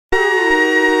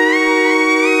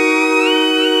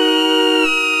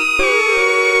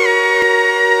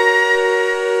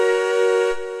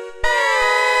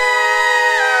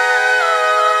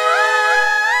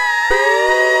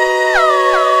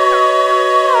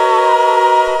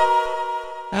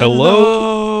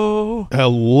Hello.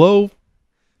 Hello.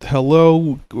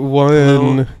 Hello.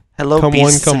 One. Hello, come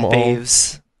beasts one, come and all.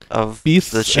 babes of Beasts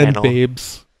the channel. and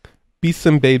babes. Beasts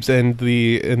and babes and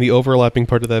the overlapping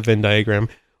part of that Venn diagram.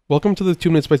 Welcome to the 2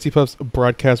 Minute Spicy Puffs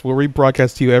broadcast, where we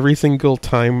broadcast to you every single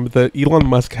time that Elon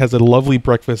Musk has a lovely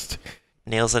breakfast.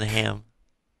 Nails and ham.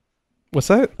 What's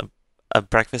that? A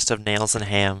breakfast of nails and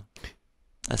ham.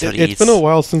 That's what he It's eats. been a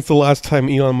while since the last time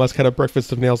Elon Musk had a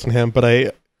breakfast of nails and ham,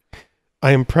 but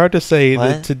I am proud to say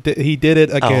that he did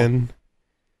it again.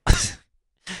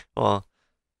 Well,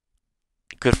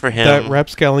 good for him. That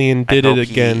rapscallion did it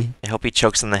again. I hope he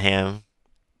chokes on the ham.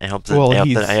 I hope Well,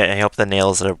 I hope the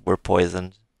nails were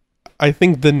poisoned. I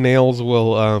think the nails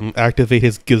will activate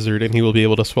his gizzard and he will be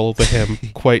able to swallow the ham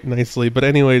quite nicely. But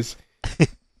anyways,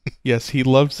 yes, he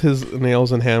loves his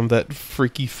nails and ham, that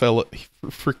freaky fellow.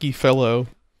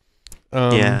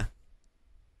 Yeah.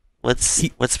 What's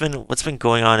been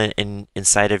going on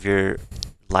inside of your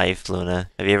life, Luna?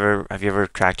 Have you ever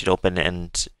cracked it open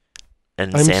and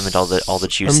examined all the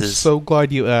juices? I'm so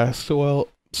glad you asked. Well,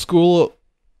 school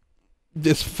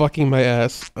is fucking my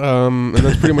ass. And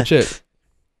that's pretty much it.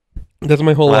 That's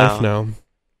my whole life now.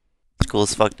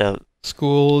 School's fucked up.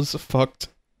 School's fucked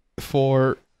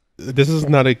for... This is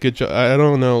not a good joke. I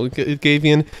don't know.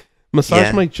 Gavian,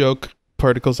 massage my joke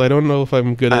particles. I don't know if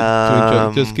I'm good at doing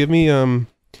jokes. Just give me...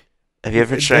 Have you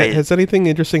ever tried... Has anything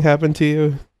interesting happened to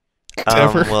you?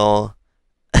 Ever? Well...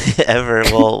 ever?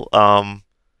 Well,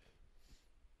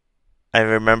 I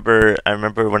remember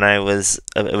when I was...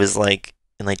 It was like...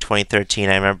 In like 2013,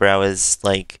 I remember I was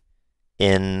like...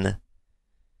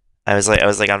 I was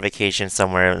on vacation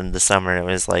somewhere in the summer. It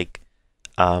was like...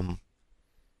 I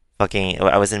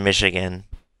was in Michigan.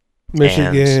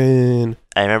 Michigan.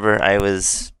 I remember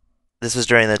this was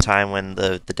during the time when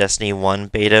the Destiny 1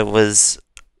 beta was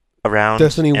around.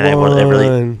 Destiny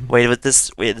 1.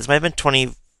 This might have been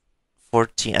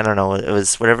 2014. I don't know. It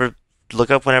was whatever. Look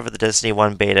up whenever the Destiny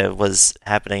 1 beta was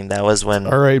happening. That was when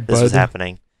this was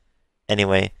happening.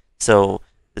 Anyway, so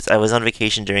I was on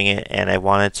vacation during it, and I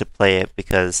wanted to play it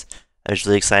because I was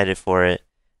really excited for it.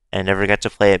 I never got to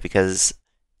play it because...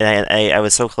 And I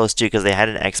was so close to, because they had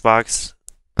an Xbox.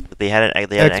 They had an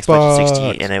Xbox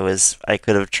 360, and I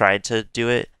could have tried to do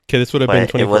it. Okay, this would have been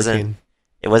 2014.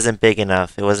 It wasn't big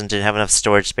enough. Didn't have enough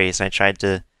storage space. And I tried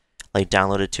to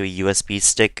download it to a USB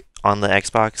stick on the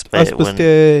Xbox, but it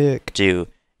wouldn't do,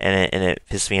 and it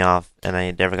pissed me off, and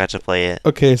I never got to play it.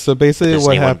 Okay, so basically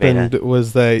what happened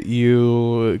was that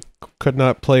you could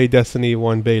not play Destiny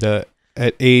 1 beta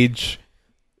at age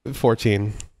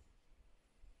 14.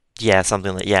 Yeah,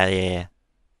 something like yeah.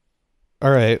 All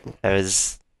right. It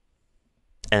was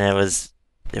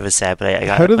sad, but I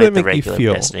got How did that the make you regular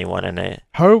feel? Destiny 1 and it.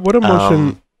 What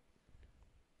emotion?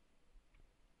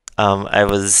 I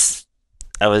was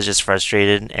just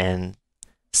frustrated, and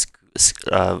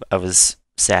I was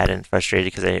sad and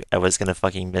frustrated because I was gonna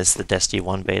fucking miss the Destiny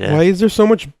 1 beta. Why is there so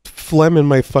much phlegm in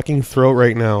my fucking throat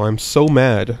right now? I'm so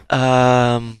mad.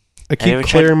 I keep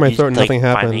clearing my throat and nothing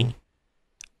happened.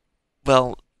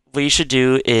 Well, what you should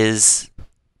do is,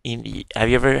 have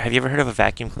you ever heard of a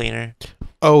vacuum cleaner?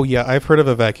 Oh yeah, I've heard of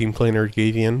a vacuum cleaner,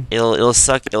 Gavian. It'll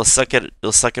suck it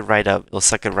right up. It'll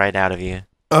suck it right out of you.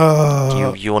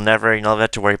 You'll never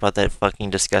have to worry about that fucking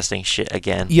disgusting shit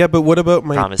again. Yeah, but what about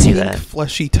my pink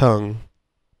fleshy tongue?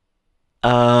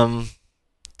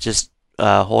 Just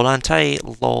hold on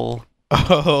tight, lol.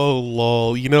 Oh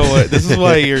lol. You know what? This is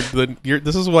why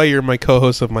this is why you're my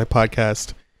co-host of my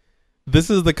podcast.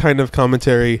 This is the kind of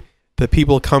commentary that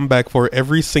people come back for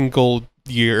every single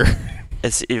year.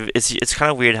 It's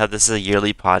kind of weird how this is a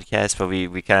yearly podcast, but we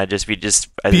just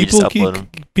upload them.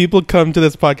 People come to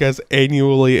this podcast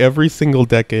annually, every single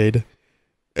decade,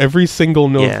 every single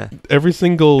November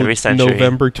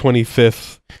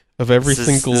 25th of every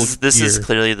single year. This is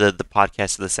clearly the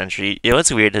podcast of the century. You know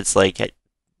what's weird? It's like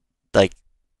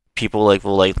people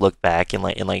will look back in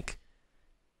the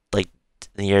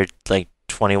year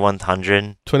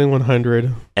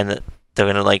 2100, and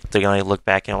they're gonna look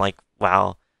back and like,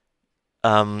 wow,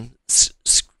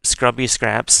 scrubby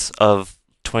scraps of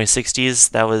 2060s.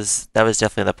 That was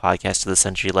definitely the podcast of the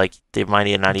century. Like, they might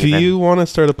not even. Do you want to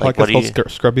start a podcast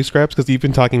called Scrubby Scraps? Because you've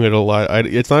been talking about it a lot.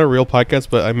 It's not a real podcast,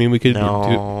 but I mean, we could.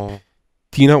 No.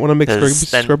 Do you not want to make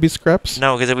Scrubby Scraps?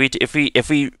 No, because if we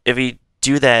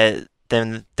do that,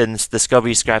 then the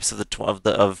Scrubby Scraps of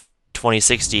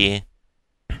 2060,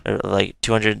 or like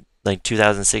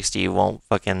 2060 won't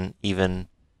fucking even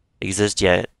exist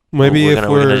yet. Maybe we're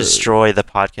gonna destroy the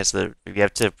podcast. We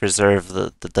have to preserve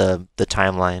the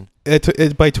timeline.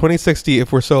 By 2060,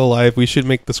 if we're still alive, we should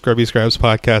make the Scrubby Scraps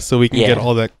podcast so we can get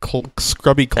all that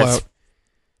scrubby clout.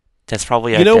 That's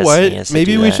probably our You know destiny. what?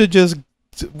 Maybe we should just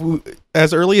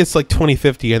as early as like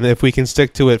 2050, and if we can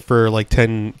stick to it for like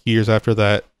 10 years after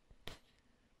that.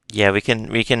 Yeah, we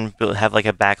can have like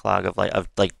a backlog of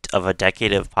a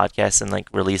decade of podcasts and like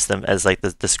release them as like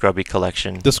the Scrubby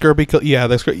collection. The Scrubby,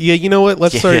 yeah. You know what?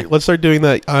 Let's start doing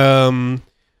that.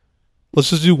 Let's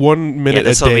just do 1 minute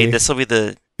a day. This will be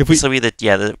the. I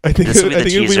think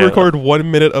if we record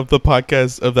 1 minute of the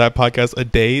podcast of that podcast a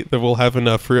day, then we'll have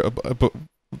enough for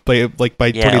by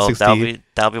 2016.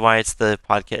 That'll be why it's the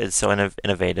podcast. It's so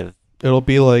innovative. It'll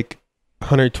be like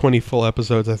 120 full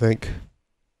episodes, I think.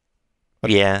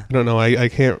 Yeah. I don't know. I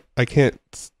can't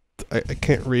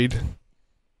read.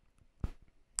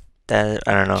 That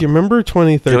I don't know. Do you remember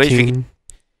 2013?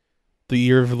 The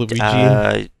year of Luigi?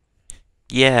 Yeah.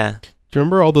 Do you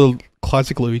remember all the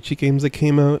classic Luigi games that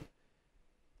came out?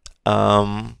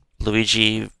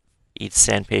 Luigi eats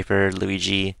sandpaper.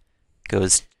 Luigi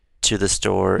goes to the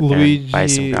store and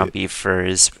buys some ground beef for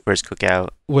his cookout.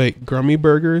 Wait, Grummy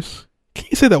Burgers? Can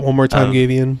you say that one more time,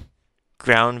 Gavian?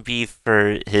 Ground beef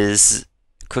for his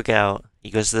cookout. He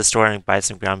goes to the store and buys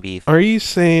some ground beef. Are you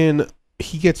saying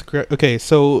he gets okay,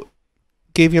 so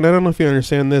Gavian, I don't know if you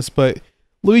understand this, but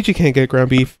Luigi can't get ground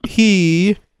beef.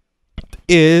 He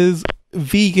is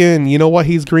vegan. You know why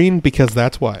he's green? Because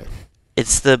that's why.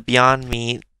 It's the Beyond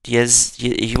Meat. He thinks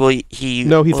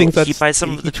that's he buys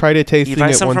some. He tried to taste it one time.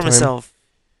 He buys some from himself.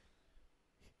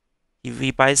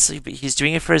 He's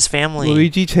doing it for his family.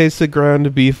 Luigi tasted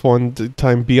ground beef one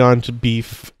time, Beyond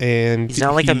Beef, and he's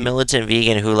not like a militant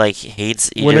vegan who like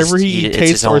hates. Whenever he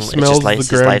tastes or smells the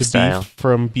ground beef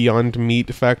from Beyond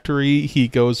Meat Factory, he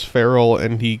goes feral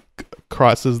and he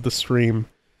crosses the stream.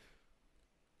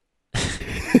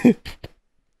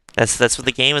 That's what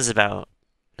the game is about.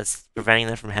 That's preventing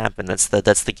that from happening. That's the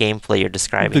gameplay you're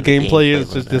describing. The gameplay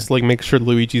is just like make sure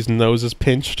Luigi's nose is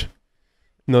pinched.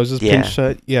 Pinched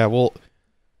shut. Yeah, well,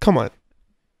 come on.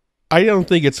 I don't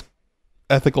think it's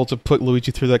ethical to put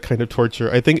Luigi through that kind of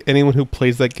torture. I think anyone who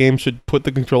plays that game should put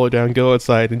the controller down, go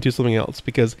outside, and do something else.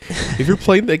 Because if you're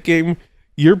playing that game,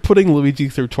 you're putting Luigi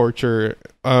through torture.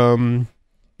 It's a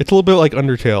little bit like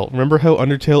Undertale. Remember how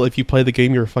Undertale, if you play the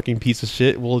game, you're a fucking piece of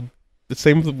shit? Well, the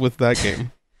same with that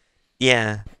game.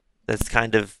 Yeah, that's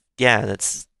kind of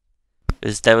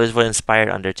that was what inspired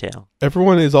Undertale.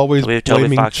 Everyone is always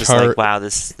blaming Fox is like, wow,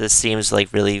 this seems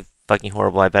like really fucking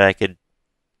horrible. I bet I could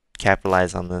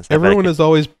capitalize on this. Everyone is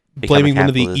always blaming one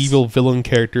of the evil villain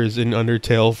characters in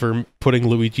Undertale for putting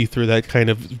Luigi through that kind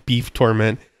of beef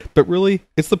torment. But really,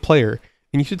 it's the player.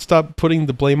 And you should stop putting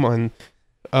the blame on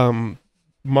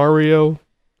Mario,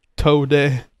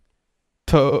 Toad,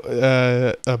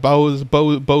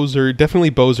 Bowser, definitely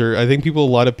Bowser. I think a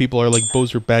lot of people are like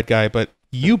Bowser bad guy, but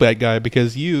you bad guy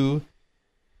because you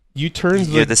turned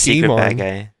the game on. Bad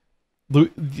guy.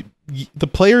 The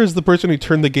player is the person who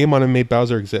turned the game on and made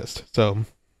Bowser exist. So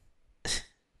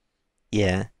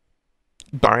yeah,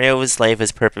 Mario's life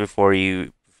is perfect before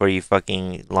you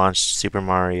fucking launched Super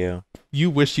Mario. You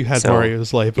wish you had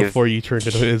Mario's life before you turned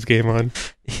his game on.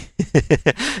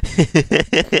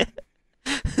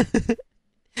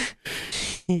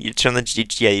 You turn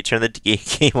the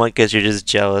game on because you're just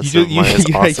jealous of Mario's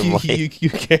awesome life. You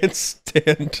can't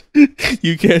stand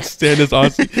his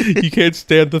awesome. You can't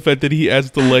stand the fact that he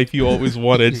has the life you always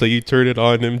wanted, so you turn it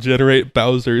on and generate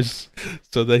Bowsers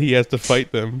so that he has to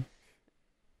fight them.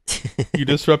 You're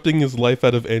disrupting his life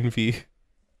out of envy.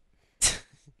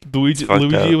 Luigi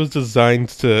was designed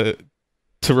to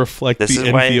reflect the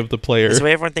envy of the player. This is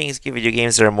why everyone thinks video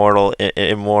games are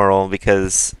immoral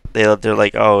because they're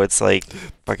like, oh, it's like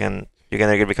fucking you're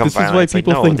gonna become violent. This is why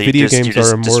people think video games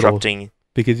are immortal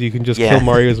because you can just kill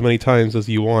Mario as many times as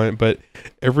you want, but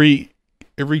every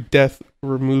death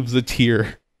removes a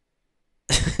tear.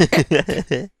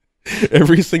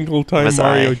 Every single time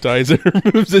Mario dies, it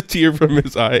removes a tear from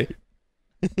his eye.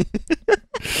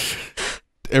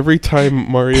 Every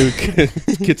time Mario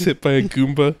gets hit by a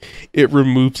Goomba, it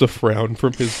removes a frown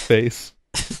from his face.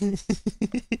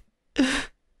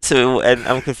 So, and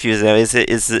I'm confused now. Is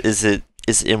it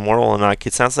immoral or not?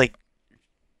 It sounds like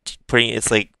putting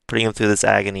him through this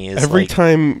agony. Every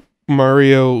time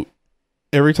Mario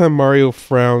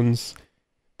frowns,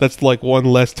 that's like one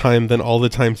less time than all the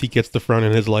times he gets the frown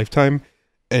in his lifetime.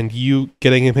 And you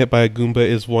getting him hit by a Goomba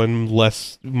is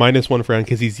minus one frown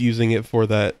because he's using it for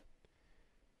that.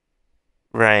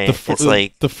 Right. It's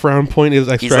like the frown point is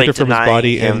extracted from his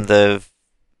body,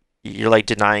 you're like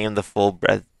denying him the full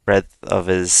breadth of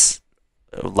his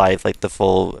life, like the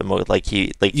full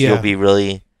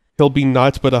he'll be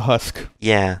naught but a husk.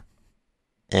 Yeah,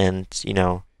 and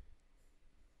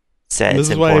sad. This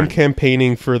is why I'm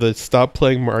campaigning for the stop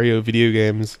playing Mario video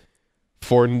games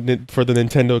for the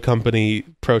Nintendo company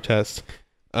protest.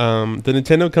 The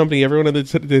Nintendo company, everyone at the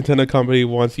Nintendo company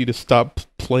wants you to stop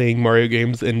playing Mario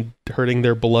games and hurting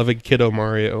their beloved kiddo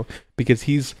Mario, because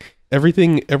he's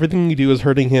everything you do is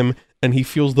hurting him, and he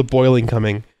feels the boiling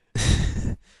coming.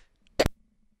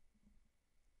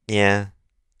 Yeah.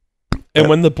 And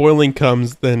when the boiling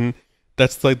comes, then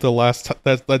that's like the last.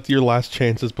 That's your last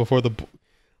chances before the,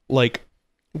 like,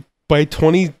 by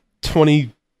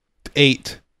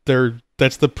 2028.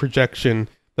 That's the projection.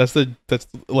 That's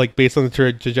like based on the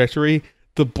trajectory.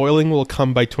 The boiling will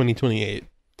come by 2028.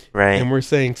 Right. And we're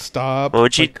saying stop. What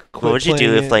would you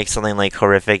do if like something like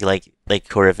horrific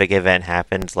event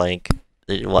happened, like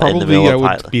probably in the middle I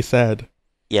would be sad.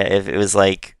 Yeah, if it was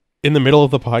like in the middle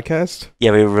of the podcast.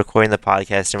 Yeah, we were recording the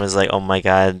podcast and it was like, oh my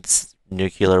god, it's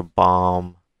nuclear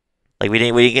bomb. Like we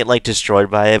didn't get like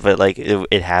destroyed by it, but like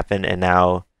it happened, and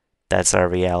now that's our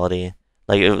reality.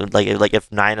 Like if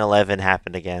 9/11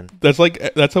 happened again. That's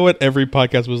what every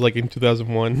podcast was like in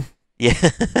 2001. Yeah.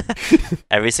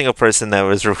 Every single person that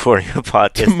was recording a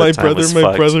podcast. my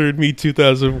brother and me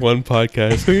 2001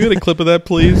 podcast. Can you get a clip of that,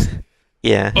 please?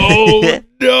 Yeah. Oh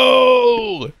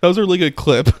no! That was a really good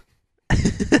clip.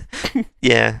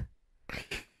 Yeah.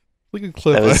 Look at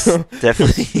clip. That was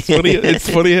definitely. It's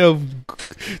funny how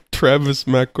Travis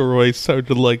McElroy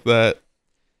sounded like that.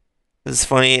 It was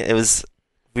funny. It was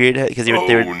weird because they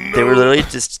were literally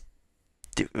just.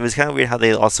 It was kind of weird how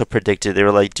they also predicted. They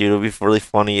were like, "Dude, it would be really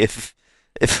funny if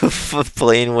a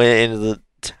plane went into the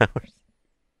towers."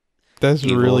 That's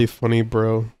really funny,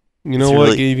 bro. You know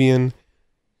what, Gavian?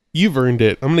 You've earned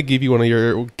it. I'm gonna give you one of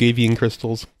your Gavian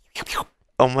crystals.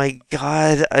 Oh my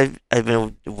god! I've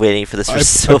been waiting for this for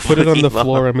so long. I put it on the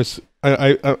floor.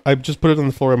 I just put it on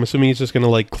the floor. I'm assuming it's just gonna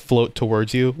like float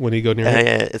towards you when you go near it.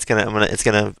 Yeah, I'm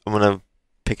gonna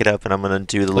pick it up and I'm gonna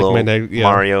do the little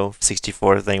Mario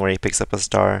 64 thing where he picks up a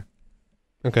star.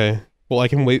 Okay. Well, I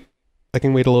can wait. I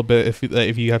can wait a little bit if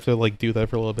you have to like do that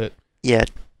for a little bit. Yeah.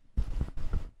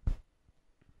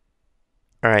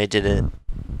 All right, did it?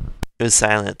 It was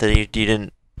silent. That you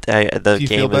didn't. The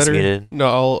game was muted. No,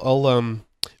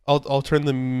 I'll turn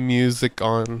the music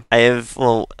on. I have.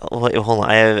 Well, wait, hold on.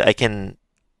 I can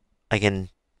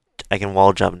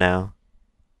wall jump now.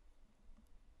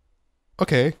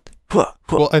 Okay.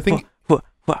 Well, I think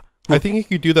you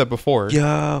could do that before.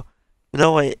 Yo,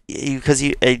 no,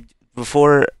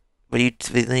 before when you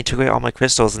took away all my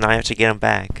crystals, and now I have to get them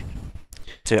back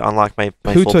to unlock my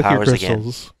full powers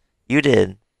again. You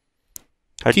did.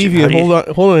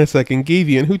 Gavian, hold on a second.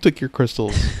 Gavian, who took your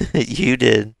crystals? You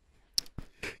did.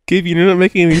 Gavian, you're not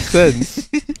making any sense.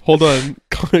 Hold on.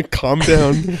 Calm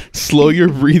down. Slow your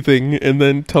breathing, and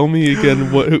then tell me again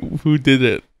who did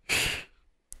it.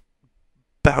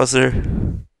 Bowser.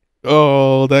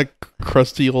 Oh, that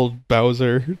crusty old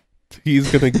Bowser.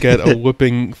 He's gonna get a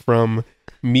whipping from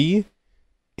me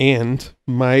and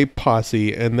my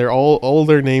posse, and they're all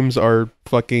their names are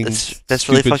fucking. That's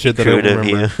really fucking crude of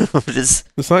you. It's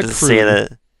not crude. Say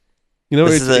that. You know,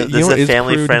 this is a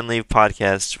family-friendly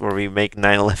podcast where we make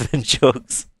 9/11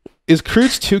 jokes. Is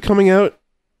Crude's 2 coming out?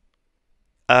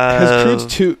 Has Crude's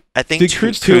 2? I think did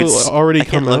Crude's 2 already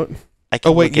come out?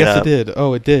 Oh wait, yes, it did.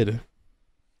 Oh, it did.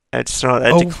 I had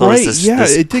to close this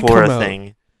it did Quora come out.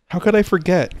 thing. How could I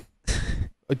forget?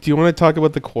 Do you want to talk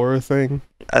about the Quora thing?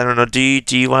 I don't know. Do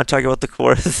you want to talk about the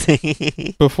Quora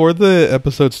thing? Before the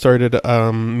episode started,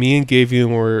 me and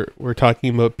Gavian were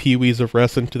talking about Pee-wee's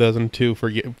Arrest in 2002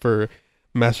 for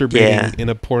masturbating in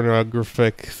a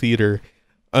pornographic theater.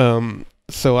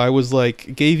 So I was like,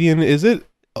 Gavian,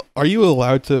 are you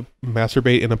allowed to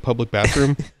masturbate in a public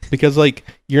bathroom? Because like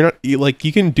you're not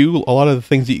you can do a lot of the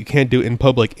things that you can't do in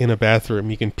public in a bathroom.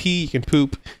 You can pee, you can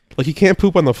poop. Like you can't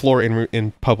poop on the floor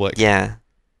in public. Yeah.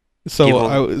 So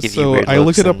I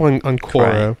looked it up on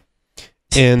Quora,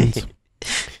 and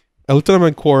I looked it up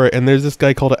on Quora, and there's this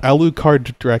guy called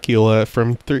Alucard Dracula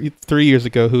from 3 years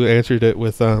ago who answered it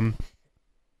with let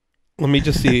me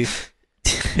just see.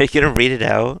 Are you gonna read it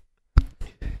out?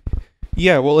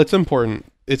 Yeah, well, it's important.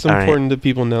 It's important that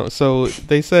people know. So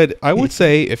they said, I would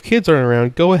say if kids aren't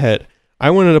around, go ahead. I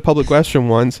went in a public restroom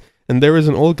once, and there was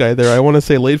an old guy there. I want to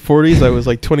say late 40s. I was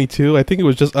like 22. I think it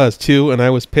was just us two, and I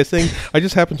was pissing. I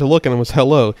just happened to look, and it was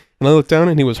hello. and I looked down,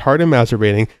 and he was hard and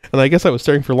masturbating, and I guess I was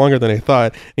staring for longer than I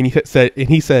thought, and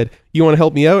he said, "You want to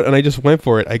help me out?" And I just went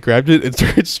for it. I grabbed it and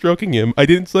started stroking him. I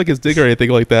didn't suck his dick or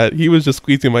anything like that. He was just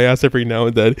squeezing my ass every now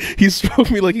and then. He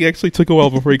stroked me like he actually took a while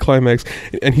before he climaxed,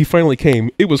 and he finally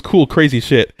came. It was cool, crazy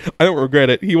shit. I don't regret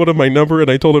it. He wanted my number, and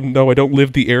I told him no, I don't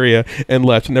live the area, and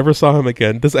left. Never saw him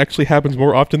again. This actually happens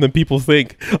more often than people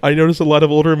think. I notice a lot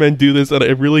of older men do this, and I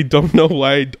really don't know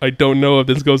why. I don't know if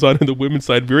this goes on in the women's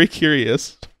side. Very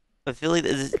curious. I feel like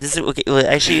this is okay. Well,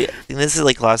 actually, I think this is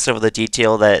like glossed over the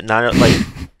detail that not like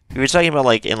we were talking about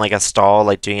like in like a stall,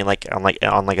 like doing it like on like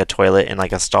a toilet in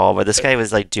like a stall, but this guy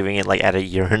was like doing it like at a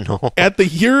urinal. At the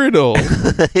urinal,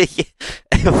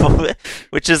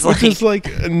 which is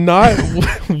like not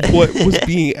what was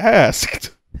being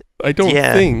asked. I don't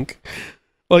think.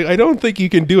 Like, I don't think you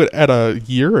can do it at a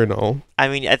urinal. I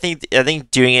mean, I think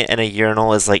doing it in a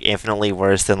urinal is like infinitely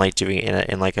worse than like doing it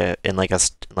in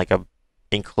a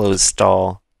enclosed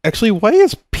stall. Actually, why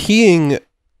is peeing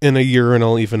in a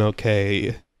urinal even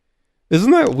okay?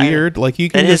 Isn't that weird? Like you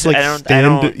can just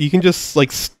stand. You can just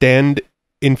like stand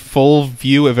in full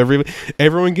view of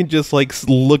everyone can just like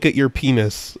look at your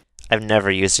penis. I've never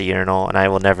used a urinal, and I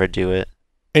will never do it.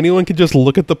 Anyone can just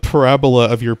look at the parabola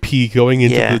of your pee going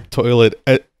into the toilet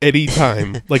at any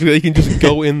time. Like they can just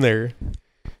go in there.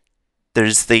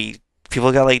 There's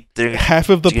people got like half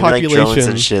of the population like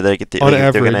and shit. On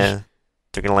average,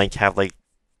 they're gonna like have like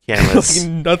cameras.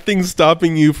 Like, nothing's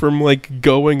stopping you from like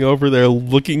going over there,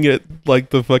 looking at like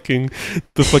the fucking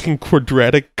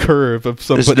quadratic curve of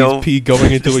somebody's pee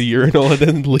going into a urinal and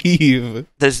then leave.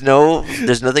 There's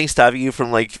nothing stopping you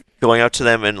from like going up to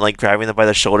them and like grabbing them by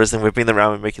the shoulders and whipping them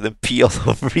around and making them pee all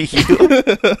over you.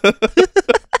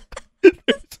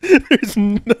 There's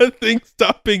nothing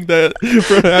stopping that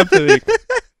from happening.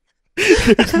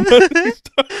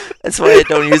 That's why I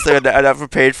don't use them. I'm not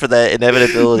prepared for that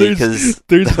inevitability because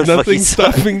there's nothing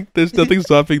stopping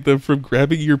them from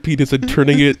grabbing your penis and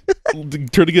turning it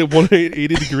 180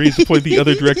 degrees to point the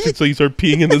other direction so you start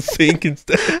peeing in the sink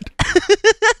instead.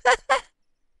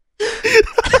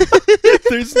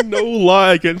 There's no law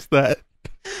against that.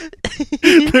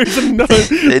 There's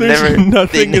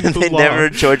nothing in the law.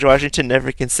 George Washington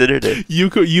never considered it.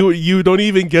 You don't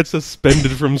even get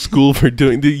suspended from school for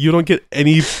doing. You don't get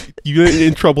you get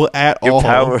in trouble at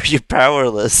all. You're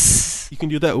powerless. You can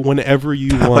do that whenever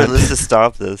you want. Powerless to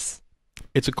stop this.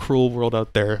 It's a cruel world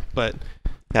out there, but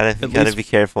gotta be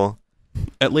careful.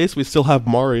 At least we still have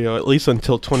Mario, at least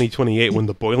until 2028 when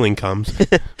the boiling comes.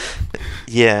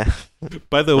 Yeah.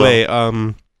 By the way,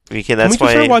 can we just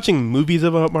start watching movies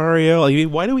about Mario? Like,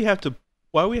 why do we have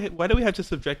to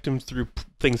subject him through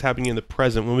things happening in the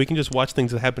present when we can just watch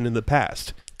things that happened in the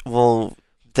past? Well,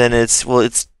 then it's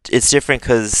different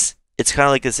because it's kind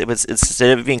of like this. It's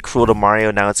instead of being cruel to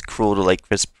Mario, now it's cruel to like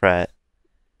Chris Pratt.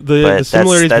 The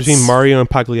similarities between Mario and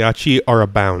Pagliacci are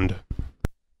abound.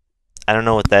 I don't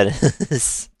know what that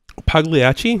is.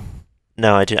 Pagliacci?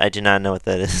 No, I do not know what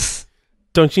that is.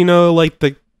 Don't you know like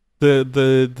the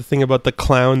thing about the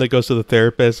clown that goes to the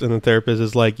therapist and the therapist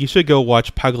is like, you should go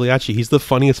watch Pagliacci. He's the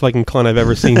funniest fucking clown I've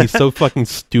ever seen. He's so fucking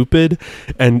stupid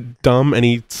and dumb and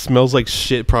he smells like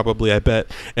shit probably, I bet.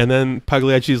 And then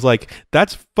Pagliacci's like,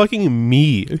 that's fucking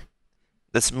me.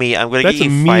 That's me. I'm gonna get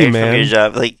you fired from your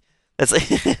job. Like that's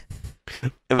like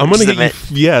I'm gonna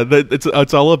get you. Yeah,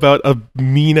 it's all about a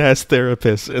mean ass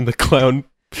therapist and the clown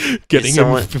getting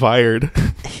him fired.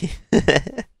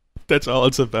 That's all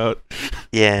it's about.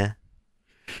 Yeah.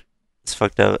 It's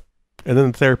fucked up. And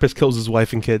then the therapist kills his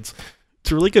wife and kids.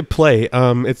 It's a really good play.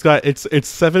 It's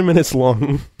 7 minutes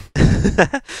long.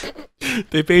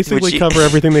 They basically cover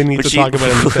everything they need to talk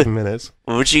about in 7 minutes.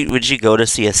 Would you go to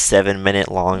see a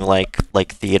 7-minute long like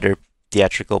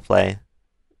theatrical play?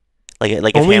 Like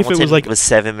if Hamilton was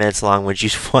 7 minutes long, would you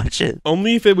watch it?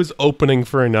 Only if it was opening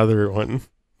for another one.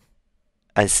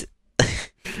 I see.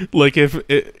 Like if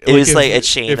it was like a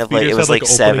chain of like it was like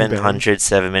 700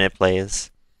 7-minute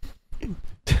plays.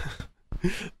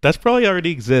 That's probably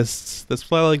already exists. That's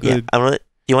probably like I'm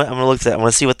gonna look at. I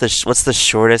want to see what's the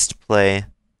shortest play.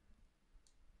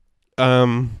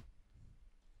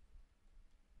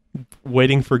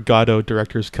 Waiting for Godot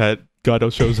director's cut.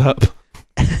 Godot shows up.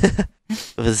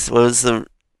 What was the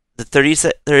 30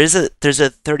 there's a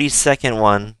 30-second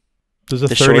one. There's a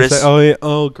 30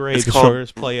 oh great, the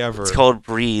shortest play ever. It's called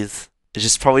Breathe.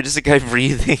 It's probably just a guy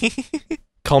breathing.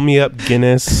 Call me up,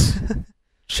 Guinness.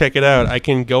 Check it out. I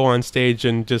can go on stage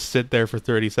and just sit there for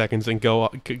 30 seconds and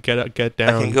get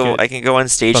down. I can go on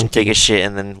stage and take a shit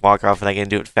and then walk off, and I can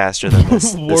do it faster than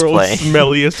this play. World's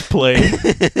smelliest play.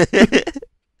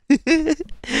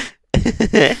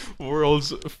 World's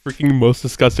world's freaking most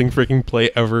disgusting freaking play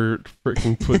ever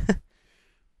freaking put.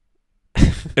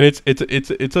 And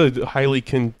it's a highly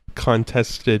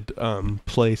contested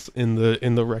place in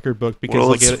the record book because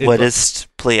world's wettest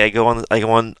play. I go on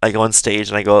stage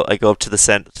and I go up to the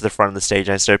front of the stage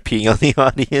and I start peeing on the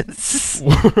audience.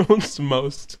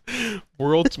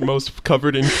 World's most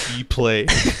covered in pee play.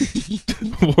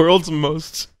 world's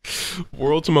most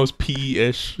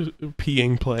pee-ish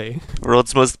peeing play.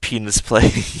 World's most penis play.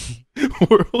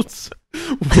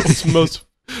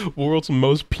 world's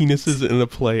most penises in a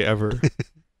play ever.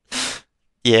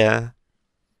 Yeah.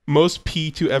 Most pee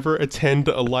to ever attend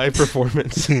a live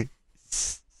performance.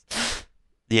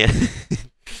 Yeah.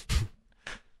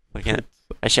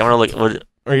 Actually, I want to look.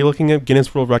 Are you looking at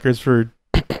Guinness World Records for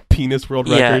penis world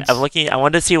records? Yeah, I'm looking. I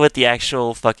want to see what the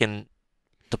actual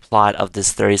the plot of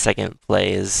this 30-second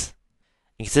play is.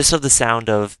 It consists of the sound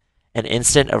of an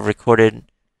instant of recorded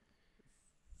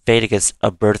Vegas,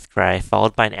 a birth cry,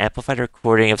 followed by an amplified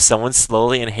recording of someone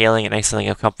slowly inhaling and exhaling,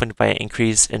 accompanied by an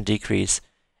increase and decrease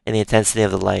in the intensity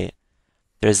of the light.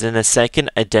 There is then a second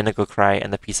identical cry,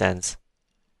 and the piece ends.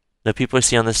 No people are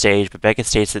seen on the stage, but Beckett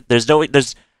states that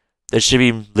there should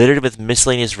be littered with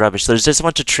miscellaneous rubbish. So there's just a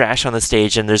bunch of trash on the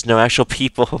stage, and there's no actual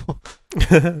people.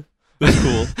 That's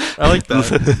cool. I like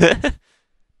that.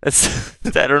 I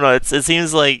don't know. It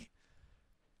seems like.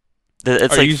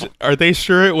 Are they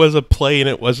sure it was a play and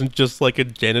it wasn't just like a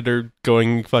janitor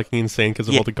going fucking insane because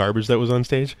of all the garbage that was on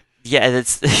stage? Yeah,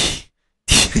 that's.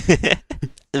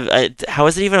 How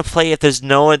is it even a play if there's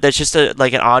no one? There's just an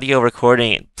audio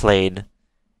recording played,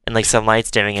 and like some lights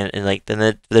dimming, and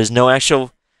there's no acting.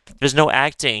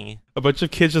 A bunch of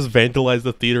kids just vandalized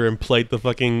the theater and played the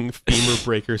fucking femur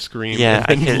breaker scream. Yeah,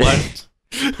 and then left.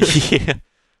 Yeah.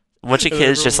 A bunch of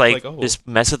kids just just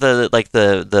mess with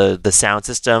the sound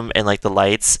system and like the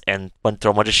lights and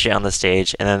throw a bunch of shit on the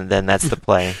stage, and then that's the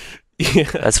play. Yeah,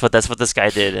 that's what this guy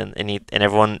did, and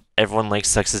everyone like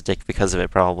sucks his dick because of it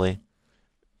probably.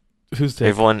 Who's dick?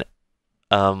 Everyone,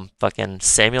 fucking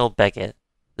Samuel Beckett,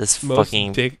 this most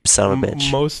fucking dick, son of a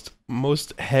bitch.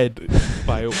 Most head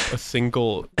by a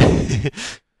single.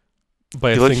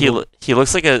 He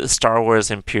looks like a Star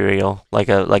Wars Imperial,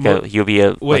 he'll be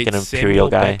a like an Imperial Samuel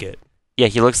guy. Beckett. Yeah,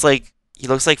 he looks like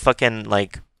fucking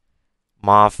like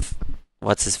Moff.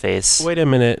 What's his face? Wait a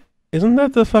minute, isn't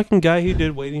that the fucking guy who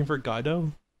did Waiting for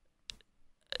Godot?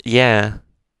 Yeah.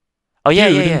 Oh yeah,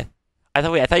 Dude. yeah. I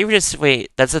thought you were just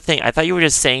that's the thing. I thought you were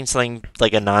just saying something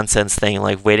like a nonsense thing,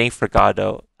 like Waiting for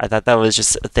Godot. I thought that was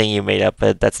just a thing you made up,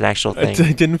 but that's an actual thing.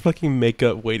 I didn't fucking make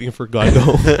up Waiting for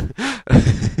Godot.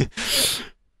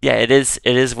 Yeah, it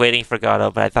is Waiting for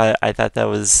Godot, but I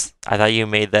thought you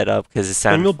made that up because it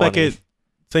sounded funny.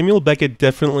 Samuel Beckett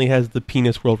definitely has the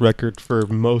penis world record for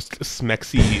most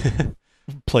smexy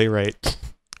playwright.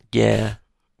 Yeah.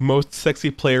 Most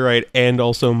sexy playwright and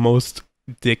also most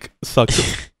dick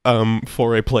sucked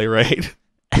for a playwright.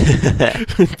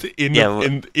 in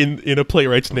a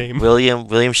playwright's name.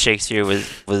 William Shakespeare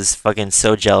was fucking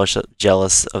so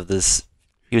jealous of this.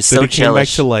 He was so jealous. He came back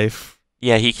to life.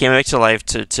 Yeah, he came back to life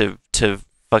to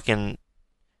fucking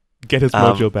get his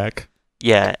mojo back.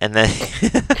 Yeah, and then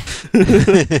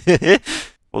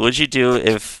what would you do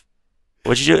if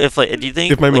like, do you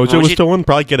think if my mojo was stolen,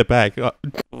 probably get it back? What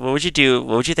would you do?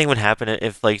 What would you think would happen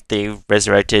if like they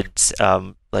resurrected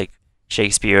like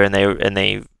Shakespeare and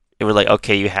they were like,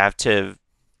 okay, you have to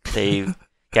do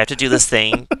this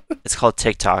thing. It's called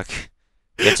TikTok.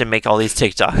 You have to make all these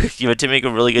TikTok. You have to make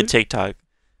a really good TikTok.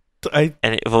 And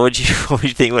what would you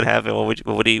think would happen? What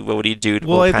would he do?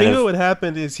 Well, I think what would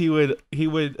happen is he would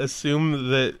assume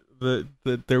that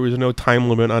there was no time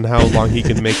limit on how long he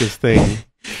can make his thing.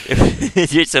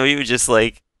 So he would just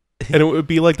like, and it would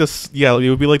be like this. Yeah, it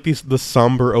would be like the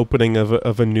somber opening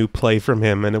of a new play from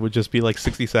him, and it would just be like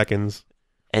 60 seconds.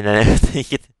 And then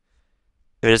it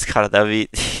would just cut it. That would be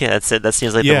that's it. That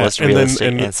seems like the most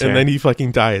realistic answer. And then he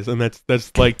fucking dies, and that's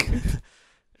like.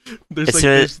 As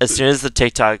soon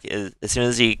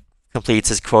as he completes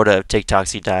his quota of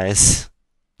TikToks, he dies.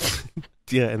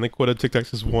 Yeah, and the quota of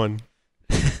TikToks is 1.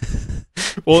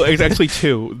 Well, it's actually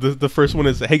 2. The first one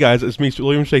is, hey guys, it's me,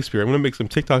 William Shakespeare. I'm gonna make some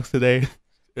TikToks today,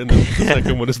 and then the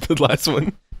second one is the last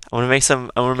one. I'm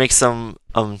gonna make some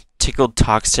tickled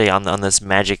talks today on this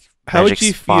magic. How would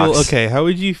you feel? Box. Okay, how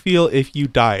would you feel if you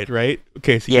died? Right?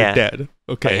 Okay, so you're dead.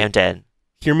 Okay, I'm dead.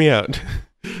 Hear me out.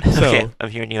 So, okay,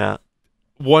 I'm hearing you out.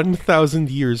 1,000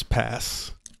 years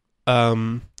pass.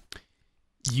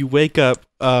 You wake up,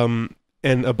 and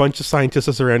a bunch of scientists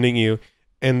are surrounding you,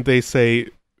 and they say,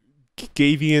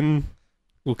 "Gavian,"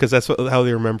 well, because that's how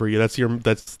they remember you. That's your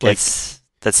legacy.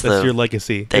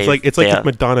 It's like if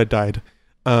Madonna died.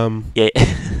 Yeah. Um,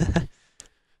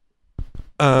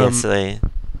 Yeah, so they...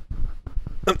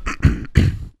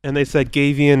 and they said,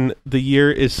 Gavian, the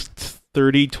year is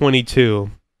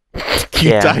 3022. You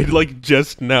Yeah. died like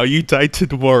just now. You died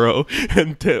tomorrow,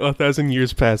 and 1,000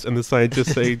 years passed, and the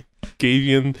scientists say,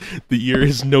 Gavian, the year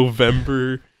is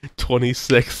November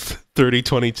 26th,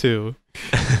 3022.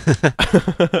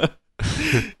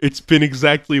 It's been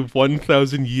exactly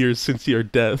 1,000 years since your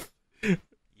death.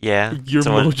 Yeah. Your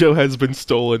mojo has been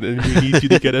stolen, and we need you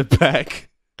to get it back.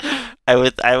 I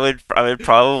would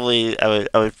probably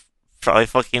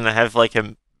fucking have like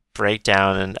a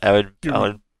breakdown, and I would be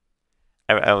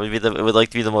it would like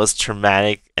to be the most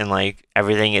traumatic and like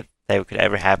everything that could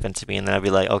ever happen to me, and then I'd be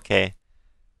like, okay.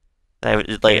 I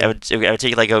would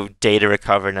take like a day to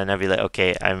recover, and then I'd be like,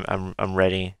 okay, I'm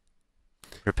ready,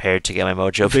 prepared to get my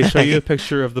mojo back. They show you a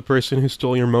picture of the person who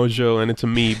stole your mojo, and it's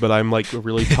me, but I'm like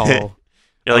really tall.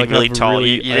 You're like really tall.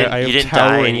 You didn't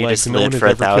die, and you just lived for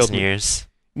 1,000 years.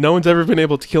 No one's ever been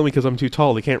able to kill me because I'm too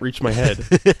tall. They can't reach my head.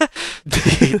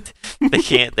 They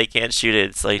can't shoot it.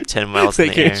 It's like 10 miles in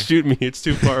the air. They can't shoot me. It's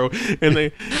too far away.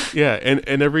 And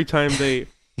and every time they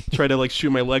try to like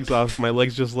shoot my legs off, my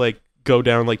legs just like go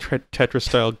down like Tetris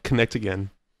style, connect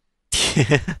again.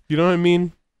 You know what I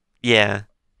mean? Yeah.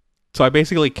 So I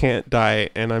basically can't die,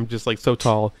 and I'm just like so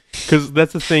tall. Because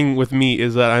that's the thing with me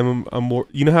is that I'm more.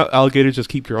 You know how alligators just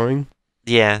keep growing?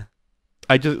 Yeah.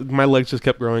 My legs just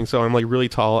kept growing, so I'm like really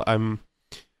tall.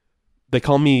 They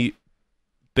call me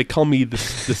the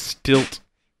stilt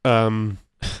the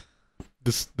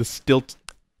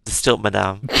stilt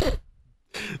madame.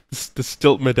 the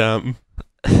stilt madame.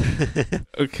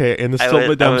 Okay, and the stilt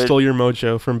madame stole your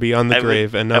mojo from beyond the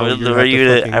grave, and now I would lure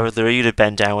you to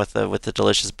bend down with the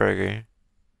delicious burger.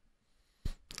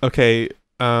 Okay,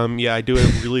 yeah, I do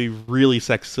it really, really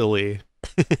sexily.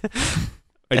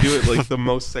 I do it like the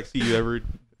most sexy you ever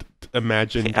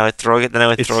imagined. Okay, I would throw a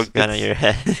gun at your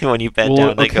head when you bend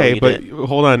down. Okay, but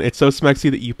hold on, it's so smexy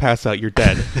that you pass out. You're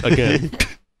dead again.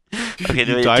 Okay,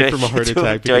 you die from a heart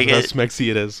attack because of how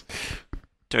smexy it is.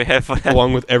 Do we have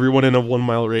along with everyone in a 1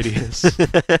 mile radius? So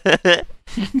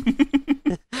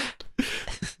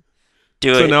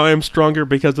now I am stronger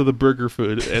because of the burger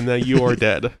food, and now you are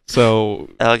dead. So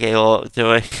okay, well,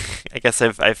 I guess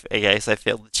I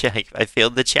failed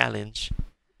the challenge.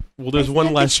 Well, there's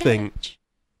one last thing.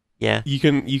 Yeah. You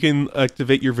can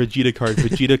activate your Vegeta card.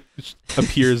 Vegeta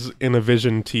appears in a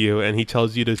vision to you, and he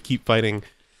tells you to keep fighting.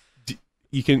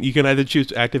 You can either choose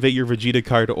to activate your Vegeta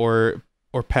card or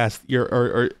pass your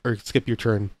or skip your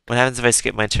turn. What happens if I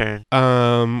skip my turn?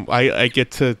 I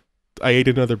ate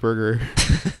another burger.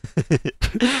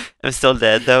 I'm still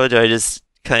dead though.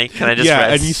 Can I just yeah,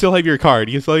 rest? And you still have your card.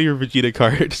 You still have your Vegeta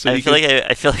card. So I feel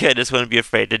like I just wouldn't be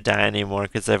afraid to die anymore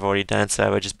because I've already done it, so I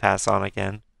would just pass on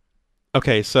again.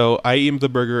 Okay, so I eat the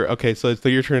burger. Okay, so it's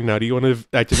your turn now. Do you want to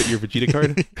activate your Vegeta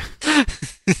card?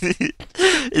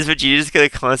 Is Vegeta just gonna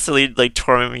constantly like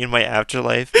torment me in my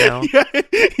afterlife now? Yeah,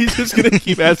 he's just gonna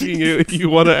keep asking you if you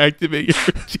want to activate your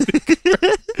Vegeta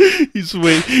card. He's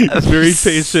very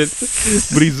patient,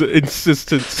 but he's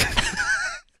insistent.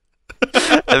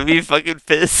 I'd be fucking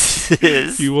pissed.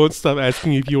 He won't stop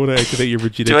asking you if you want to activate your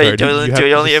Vegeta card. Do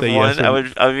I only have one?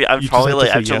 Yes, I'd probably like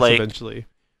after yes like eventually.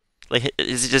 Like,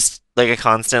 is it just like a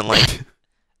constant like? It'd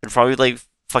probably like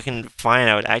fucking fine.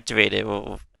 I would activate it.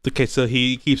 Okay, so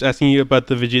he keeps asking you about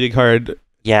the Vegeta card.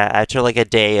 Yeah, after like a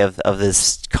day of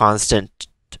this constant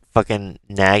fucking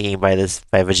nagging by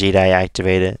Vegeta, I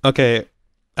activate it. Okay,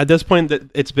 at this point that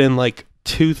it's been like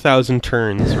 2,000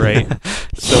 turns, right?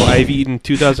 So I've eaten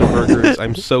 2,000 burgers.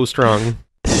 I'm so strong.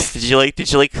 Did you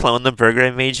clone the burger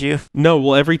I made you? No,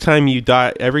 well every time you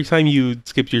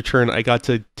skipped your turn, I got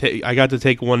to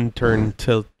take one turn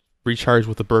to recharge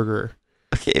with a burger.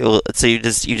 Okay, well, so you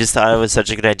just thought it was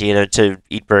such a good idea to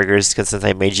eat burgers because since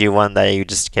I made you one that you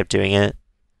just kept doing it?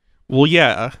 Well,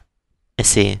 yeah. I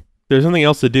see. There's nothing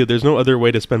else to do. There's no other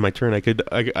way to spend my turn. I could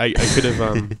have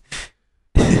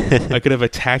I could have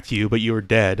attacked you, but you were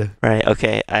dead. Right.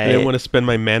 Okay. I didn't want to spend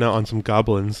my mana on some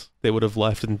goblins. They would have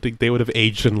left, and they would have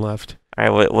aged and left.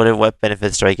 All right. What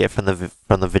benefits do I get from the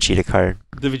Vegeta card?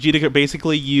 The Vegeta card,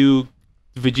 basically,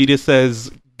 Vegeta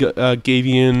says,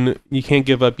 Gavian, you can't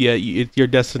give up yet. It's your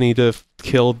destiny to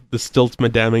kill the Stilt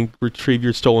Madame and retrieve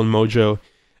your stolen mojo,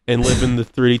 and live in the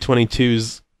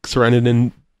 3022s, surrounded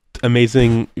in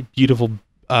amazing, beautiful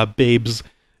babes,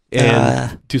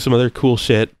 and do some other cool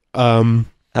shit.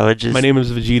 My name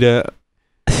is Vegeta.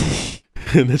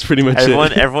 And that's pretty much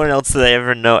it. Everyone else that I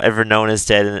ever known is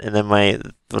dead, and then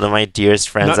one of my dearest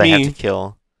friends Not I me. have to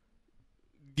kill.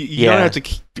 You don't have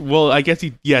to. Well, I guess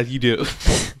you do.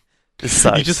 This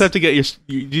sucks. You just have to get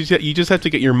you just have to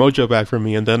get your mojo back from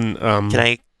me, and then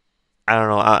Can I don't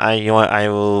know. You know what?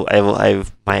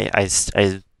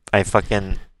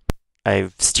 I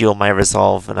steal my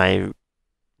resolve, and I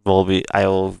will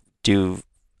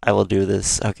do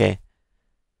this. Okay.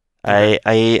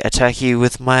 I attack you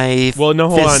with my. Well, no,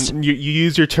 hold fist. on. You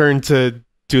use your turn to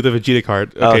do the Vegeta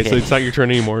card. Okay, so it's not your turn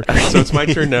anymore. So it's my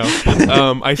turn now.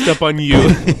 I step on you.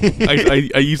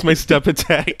 I use my step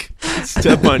attack.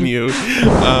 Step on you,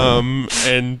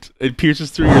 and it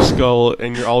pierces through your skull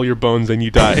and all your bones, and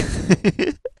you die.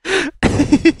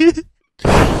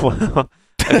 Wow.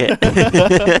 Okay.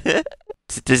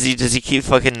 Does he keep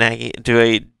fucking nagging? Do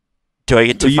I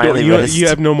get to finally rest? You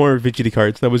have no more Vegeta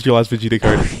cards. That was your last Vegeta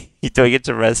card. Do I get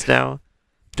to rest now?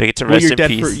 Do I get to rest in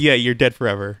peace? You're dead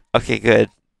forever. Okay, good.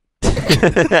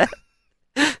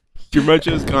 Your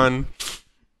mojo's gone.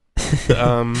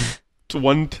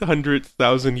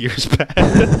 100,000 years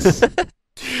pass.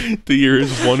 The year is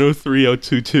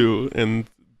 103022, and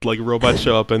like robots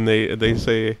show up and they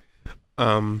say,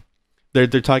 they're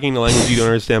talking a language you don't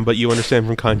understand, but you understand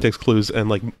from context clues and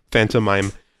like phantom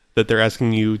mime that they're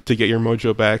asking you to get your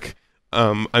mojo back.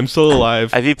 I'm still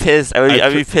alive. I'd be pissed.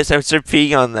 I'd be pissed. I would start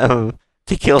peeing on them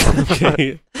to kill them.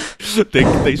 Okay.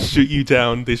 They shoot you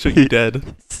down. They shoot you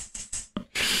dead.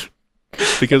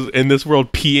 Because in this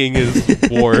world, peeing is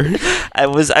war. I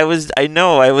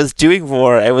was doing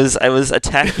war. I was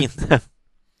attacking them.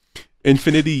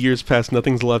 Infinity years pass.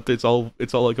 Nothing's left. It's all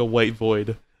like a white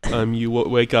void. You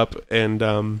wake up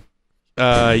and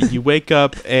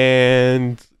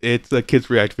it's a Kids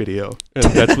React video, and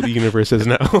that's what the universe is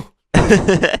now.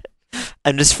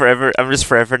 I'm just forever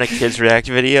in a Kids React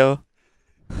video.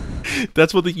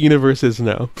 That's what the universe is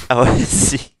now. Oh, I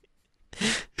see.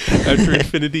 After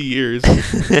infinity years. And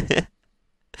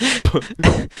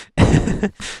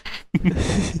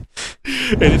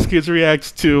it's Kids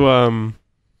Reacts to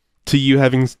you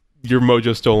having your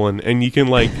mojo stolen, and you can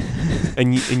like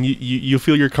and you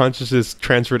feel your consciousness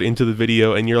transferred into the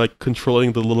video, and you're like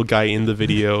controlling the little guy in the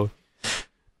video.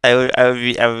 I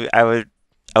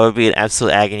would be in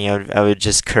absolute agony. I would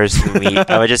just curse the meat.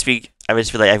 I would just be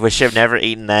like, I wish I've never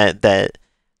eaten that good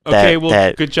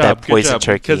job, that poison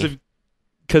turkey.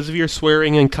 Because of your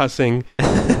swearing and cussing,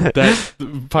 that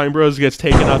Pine Bros gets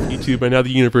taken off YouTube, and now the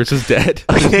universe is dead.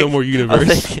 Okay. There's no more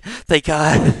universe. Oh, thank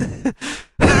God.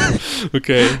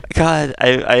 Okay. God,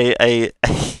 I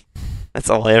that's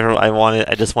all I wanted.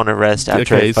 I just want to rest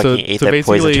after I fucking ate that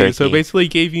poison turkey. So basically,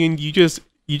 Gavian, you just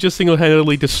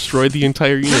single-handedly destroyed the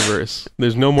entire universe.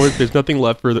 There's nothing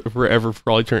left forever,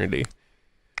 for all eternity.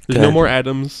 There's no more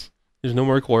atoms. There's no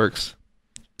more quarks.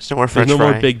 There's no more French fry. There's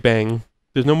no more Big Bang.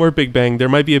 There's no more Big Bang. There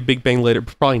might be a Big Bang later,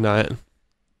 but probably not.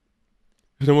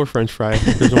 There's no more French fry.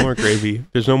 There's no more gravy.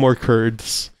 There's no more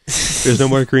curds. There's no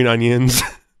more green onions.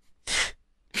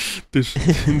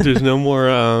 There's no more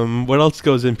what else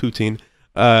goes in poutine?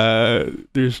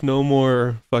 There's no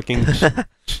more fucking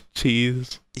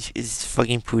cheese. It's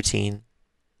fucking poutine.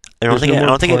 I don't think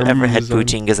I've ever had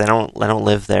poutine because I don't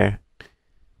live there.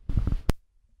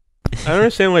 I don't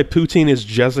understand why poutine is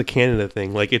just a Canada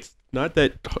thing. Like it's not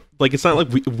like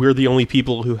we're the only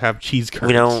people who have cheese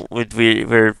curds.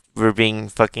 We're being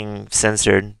fucking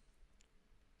censored.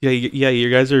 Yeah,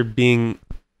 you guys are being.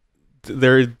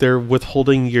 They're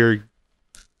withholding your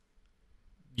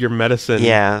medicine.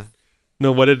 Yeah.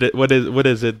 No, what is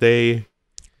it? They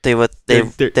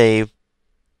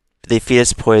feed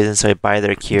us poison, so I buy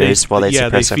their cures while they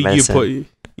suppress our medicine.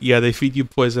 They feed you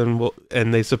poison,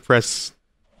 and they suppress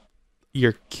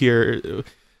your cure.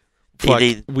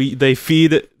 They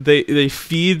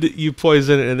feed you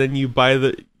poison, and then you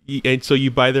buy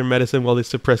you buy their medicine while they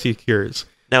suppress your cures.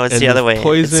 No, it's the other way.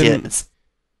 Poison. It's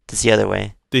the other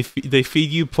way. They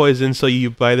feed you poison, so you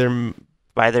buy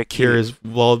their cures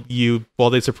while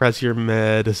they suppress your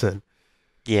medicine.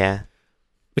 Yeah.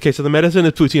 Okay, so the medicine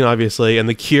is poutine, obviously, and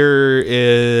the cure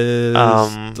is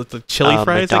the chili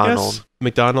fries, McDonald's. I guess.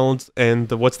 McDonald's,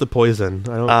 and what's the poison?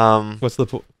 What's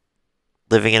the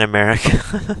living in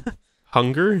America?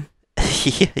 Hunger?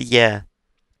 Yeah.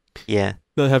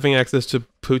 Not having access to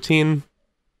poutine.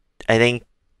 I think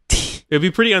it'd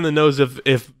be pretty on the nose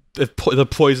if the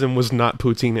poison was not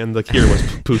poutine and the cure was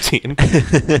poutine.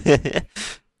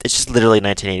 It's just literally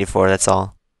 1984. That's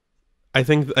all. I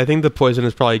think the poison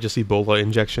is probably just Ebola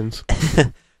injections. I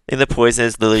think the poison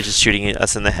is literally just shooting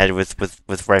us in the head with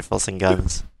rifles and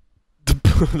guns.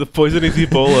 The poison is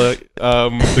Ebola.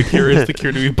 The cure is the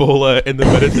cure to Ebola, and the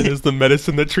medicine is the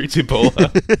medicine that treats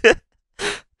Ebola.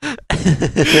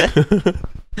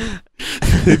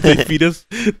 They feed us.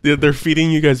 They're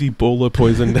feeding you guys Ebola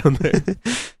poison down there.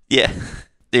 Yeah.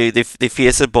 they feed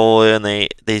us Ebola and they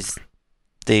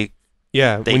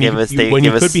Yeah, they when give you, us you they when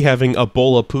you give could be us having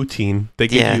Ebola poutine, they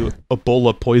give yeah you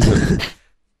Ebola poison,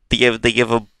 they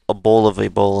give a bowl of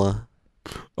Ebola.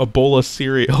 Ebola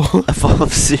cereal. A bowl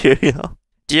of cereal.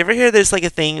 Do you ever hear there's like a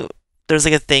thing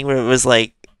where it was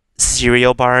like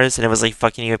cereal bars and it was like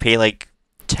fucking you would pay like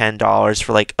 $10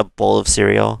 for like a bowl of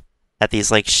cereal at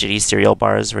these like shitty cereal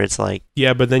bars where it's like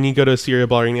Yeah, but then you go to a cereal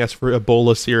bar and you ask for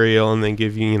Ebola cereal, and they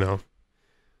give you, and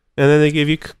then they give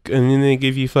you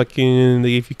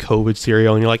COVID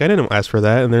cereal, and you're like, I didn't ask for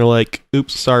that, and they're like,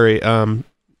 oops, sorry, I'm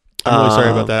really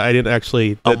sorry about that. I didn't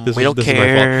actually. we don't This is my fault.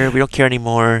 care. We don't care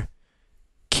anymore.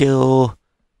 Kill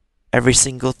every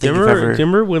single thing you've ever. Do you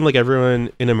remember when like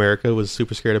everyone in America was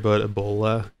super scared about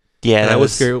Ebola? Yeah, and I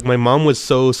was scared. My mom was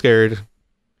so scared,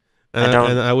 and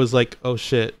I was like, oh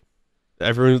shit.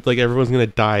 Everyone's gonna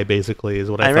die. Basically, is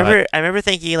what I thought. I remember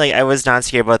thinking like I was not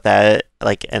scared about that.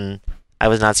 Like, and I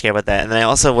was not scared about that, and then I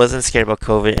also wasn't scared about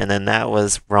COVID, and then that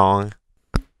was wrong.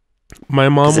 My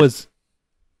mom was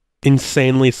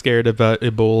insanely scared about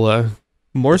Ebola,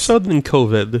 more so than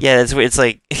COVID. Yeah, it's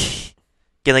like,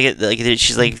 yeah, like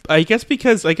she's like. I guess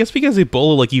because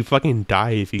Ebola, like you fucking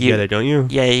die if you get it, don't you?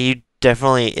 Yeah, you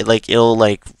definitely like it'll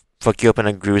like fuck you up in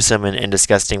a gruesome and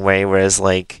disgusting way. Whereas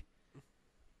like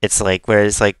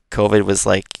COVID was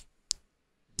like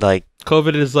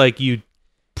COVID is like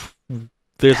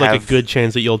there's like a good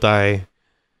chance that you'll die,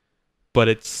 but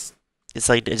it's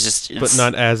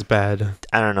not as bad.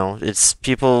 I don't know. It's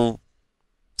people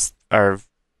are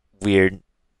weird.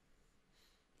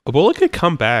 Ebola could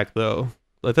come back though.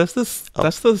 Like that's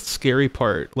the scary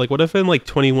part. Like what if in like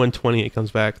 2120 it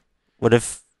comes back? What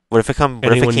if it came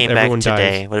back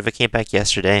today? Dies? What if it came back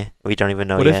yesterday? We don't even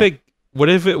know yet. What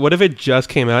if it just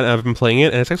came out and I've been playing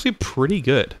it and it's actually pretty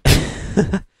good?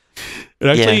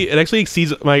 It actually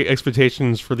exceeds my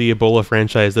expectations for the Ebola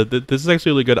franchise. That this is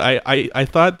actually really good. I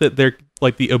thought that they're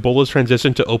like the Ebola's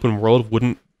transition to open world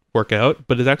wouldn't work out,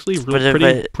 but it's actually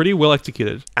pretty well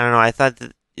executed. I don't know. I thought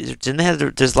that didn't they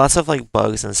have there's lots of like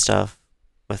bugs and stuff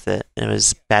with it, and it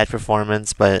was bad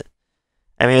performance, but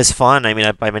I mean it was fun. I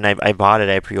bought it,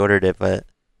 I pre-ordered it, but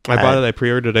I bought it, I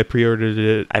pre-ordered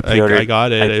it, I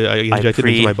got it, I injected it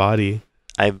into my body.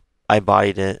 I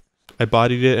bodied it. I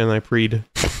bodied it and I preed.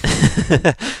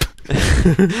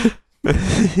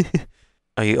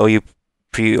 You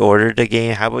pre-ordered the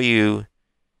game? How about you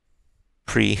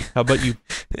How about you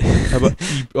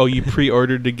you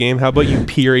pre-ordered the game? How about you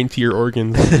peer into your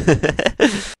organs?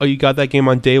 Oh, you got that game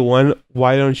on day one?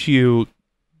 Why don't you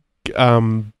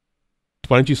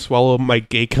swallow my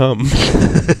gay cum?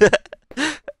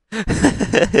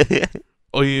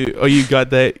 You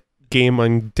got that game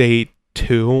on day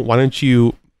 2? Why don't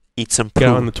you eat some poo? Get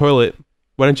on the toilet?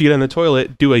 Why don't you get on the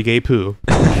toilet, do a gay poo?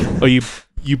 You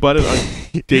bought it on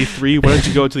day 3? Why don't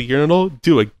you go to the urinal,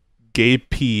 do a gay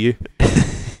pee?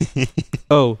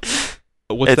 Oh,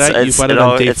 what's that? You bought it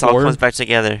on day 4? It all comes back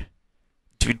together.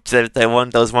 Dude,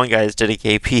 those one guys did a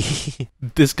gay pee.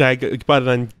 This guy bought it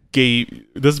on gay.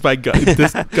 This guy got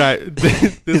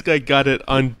it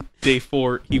on day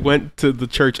 4. He went to the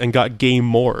church and got gay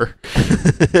more.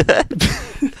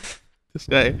 This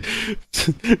guy,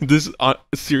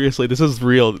 seriously, this is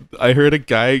real. I heard a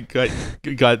guy got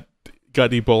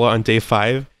Ebola on day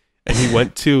 5, and he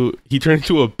turned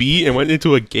into a bee and went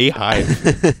into a gay hive.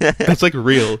 That's like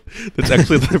real. That's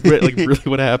actually like really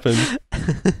what happened.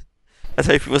 That's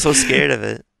why people were so scared of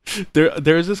it.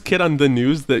 There was this kid on the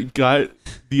news that got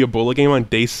the Ebola game on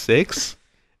day 6,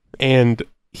 and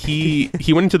he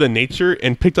went into the nature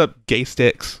and picked up gay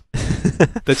sticks.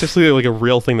 That's actually like a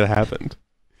real thing that happened.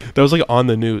 That was like on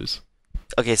the news.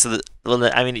 Okay, so you're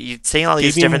saying all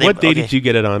these different things. What day did you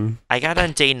get it on? I got it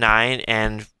on day 9,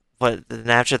 and then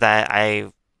after that,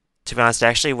 to be honest, I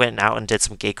actually went out and did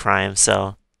some gay crime.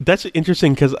 So that's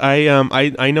interesting because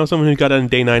I know someone who got it on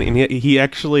day 9, and he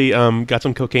actually got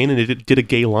some cocaine and did a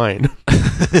gay line.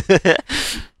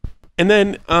 And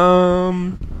then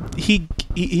he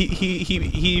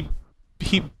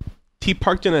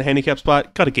parked in a handicap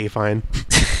spot, got a gay fine.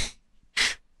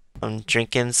 I'm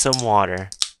drinking some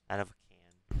water out of a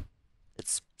can.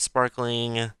 It's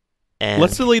sparkling. And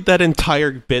let's delete that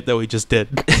entire bit that we just did.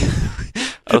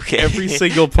 Okay. Every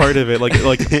single part of it, like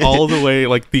all the way,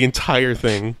 like the entire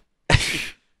thing.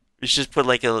 We should just put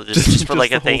like a just put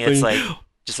like a thing. It's like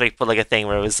just like put like a thing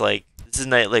where it was like this is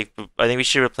not like I think we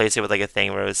should replace it with like a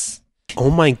thing where it was.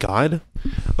 Oh my god.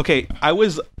 Okay, I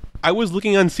was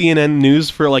looking on CNN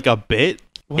News for like a bit.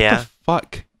 What the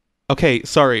fuck? Okay,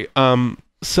 sorry.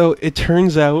 So it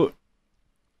turns out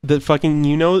that fucking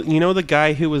you know the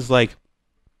guy who was like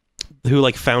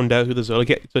who found out who the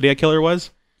Zodiac killer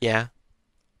was? Yeah.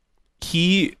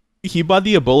 he bought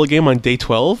the Ebola game on day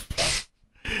 12,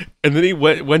 and then he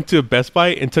went to Best Buy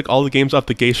and took all the games off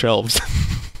the gay shelves.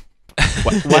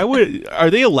 Why are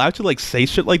they allowed to like say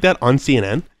shit like that on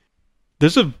CNN?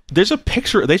 There's a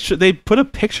picture. They put a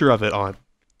picture of it on.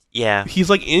 Yeah. He's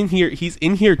like in here. He's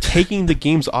in here taking the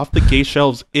games off the gay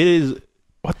shelves. It is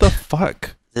what the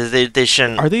fuck. They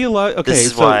shouldn't. Are they allowed? Okay, this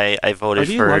is why I voted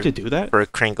allowed to do that? For a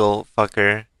Kringle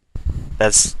fucker.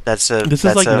 This is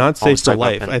like not safe for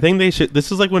life. Weapon. I think they should.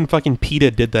 This is like when fucking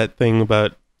PETA did that thing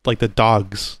about like the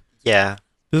dogs. Yeah.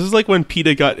 This is like when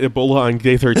PETA got Ebola on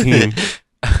day 13.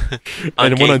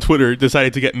 And went on Twitter,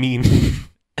 decided to get mean.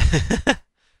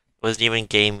 Wasn't even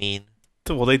gay mean.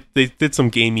 Well, they did some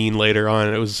gay mean later on,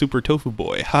 and it was Super Tofu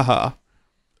Boy. Haha.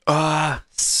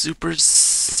 Super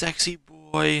sexy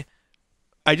boy.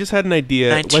 I just had an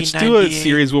idea. Let's do a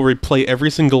series where we play every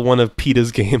single one of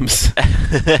PETA's games.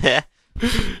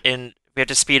 And we have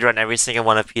to speedrun every single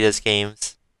one of PETA's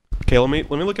games. Okay, let me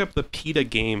look up the PETA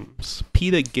games.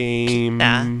 PETA game.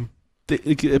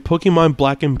 Pokemon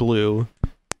Black and Blue.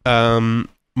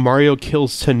 Mario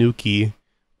kills Tanuki.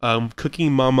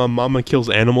 Cooking Mama kills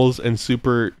animals, and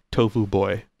Super Tofu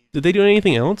Boy. Did they do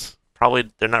anything else? Probably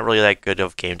they're not really that good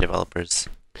of game developers.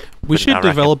 We should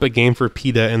develop a game for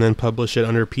PETA and then publish it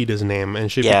under PETA's name, and it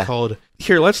should be called.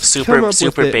 Here, let's come up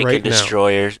Super with it Bacon right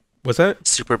Destroyer. Now. What's that?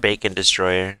 Super Bacon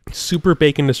Destroyer. Super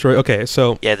Bacon Destroyer. Okay,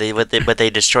 so yeah, they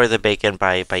destroy the bacon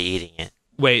by eating it.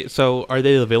 Wait, so are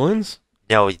they the villains?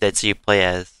 No, that's who you play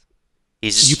as.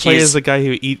 You play as the guy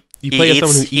who eat. You play as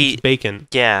someone who eats bacon.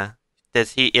 Yeah,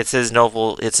 it's his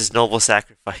noble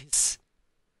sacrifice.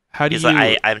 How do He's you?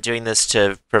 Like, I'm doing this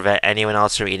to prevent anyone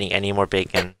else from eating any more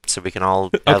bacon, so we can all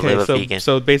live a vegan.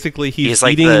 So basically, he's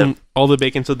like eating all the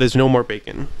bacon, so there's no more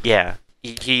bacon. Yeah,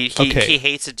 he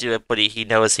hates to do it, but he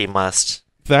knows he must.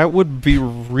 That would be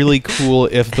really cool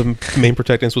if the main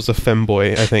protagonist was a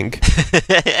femboy. I think.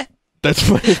 That's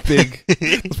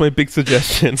my big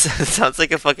suggestion. Sounds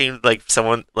like a fucking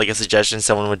a suggestion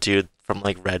someone would do from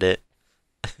like Reddit.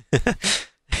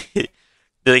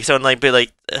 Like someone be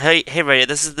like, hey Reddit,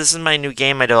 this is my new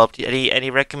game I developed.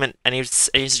 Any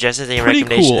suggestions? Any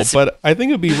recommendations? Cool, but I think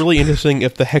it'd be really interesting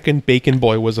if the heckin' Bacon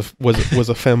Boy was a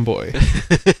femboy.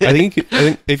 I think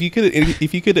if you could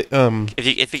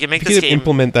make this game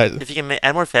implement that. If you can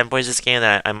add more femboys to this game,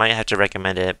 then I might have to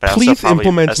recommend it. But Please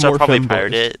implement I'll still more probably femboys.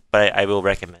 pirate it, but I will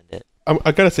recommend it.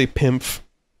 I gotta say pimp,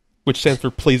 which stands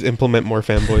for please implement more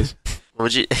fanboys.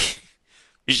 Would you?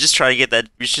 You should just try to get that.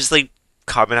 You should just like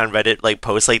comment on Reddit, like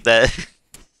post like that.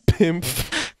 Pimp.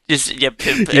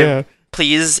 Pimp. Yeah.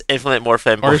 Please implement more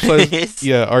femboys.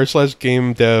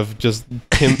 r/game dev just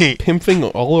pimping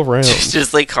all around.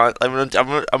 Just like I'm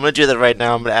gonna do that right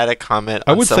now. I'm gonna add a comment.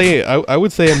 I would say I'm a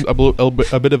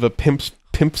bit of a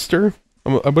pimpster.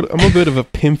 I'm a bit of a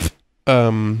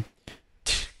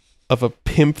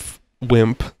pimp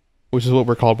wimp, which is what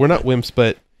we're called. We're not wimps,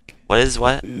 but what is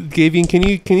what? Gavian,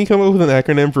 can you come up with an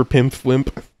acronym for pimp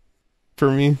wimp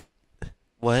for me?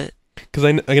 What? Because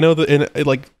I know that in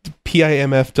like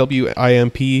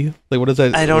PIMFWIMP. Like what is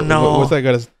that? I don't know. What's that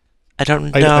got us? I don't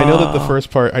know. I know that the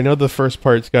first part. I know the first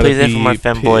part's got to be. Please implement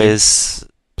more femboys.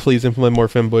 Please implement more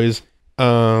femboys.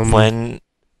 When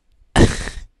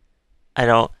I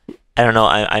don't know.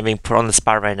 I'm being put on the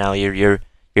spot right now. You're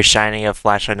shining a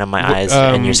flashlight on my eyes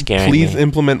and you're scaring me. Please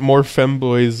implement more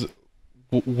femboys.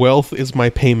 Wealth is my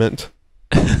payment.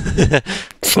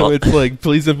 So it's like,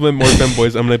 please implement more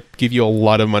femboys. I'm gonna give you a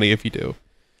lot of money if you do.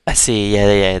 I see.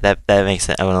 Yeah. That makes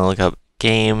sense. I want to look up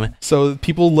game. So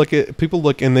people look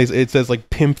and it says like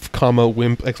pimp,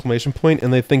 wimp exclamation point,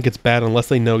 and they think it's bad unless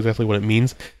they know exactly what it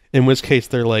means. In which case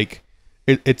they're like,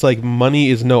 it's like money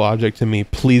is no object to me.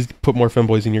 Please put more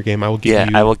femboys in your game. I will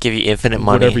give you infinite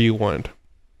money. Whatever you want.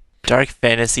 Dark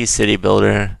Fantasy City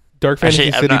Builder. Dark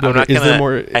Fantasy City Builder. Is there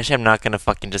more? Actually, I'm not gonna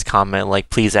fucking just comment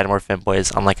like, please add more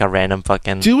femboys on like a random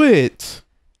fucking. Do it.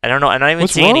 I don't know. I'm not even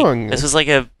seeing any. This is like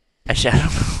a. Actually, I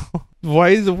don't know.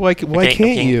 Why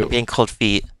can't you? I'm getting cold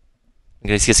feet. I'm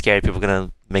gonna get scared. People are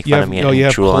gonna make fun of me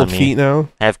and drool on me. You have cold feet now?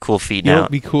 I have cool feet now.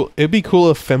 It'd be cool. It'd be cool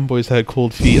if femboys had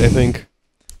cold feet. I think.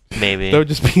 Maybe that would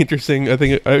just be interesting. I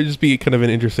think it would just be kind of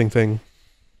an interesting thing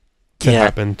to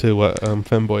happen to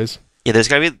femboys. Yeah, there's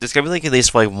gotta be like at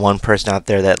least like one person out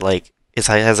there that like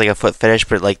has like a foot fetish,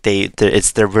 but like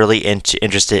they're really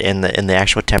interested in the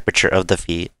actual temperature of the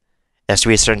feet. It has to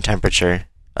be a certain temperature,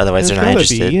 otherwise they're not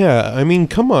interested. Yeah, I mean,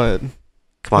 come on.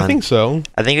 I think so.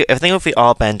 I think if we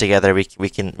all band together, we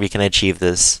can achieve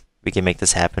this. We can make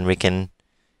this happen. We can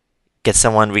get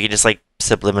someone. We can just like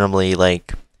subliminally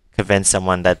like convince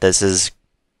someone that this is,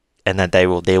 and that they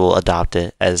will adopt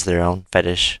it as their own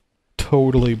fetish.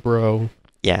 Totally, bro.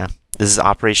 Yeah. This is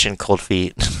Operation Cold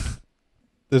Feet.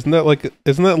 Isn't that like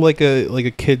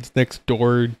a Kids Next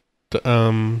Door Like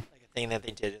a thing that they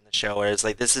did in the show where it's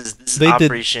like this is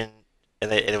Operation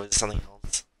and it was something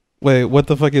else. Wait, what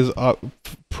the fuck is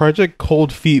Project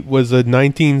Cold Feet was a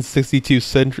 1962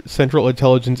 Central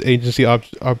Intelligence Agency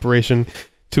operation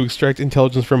to extract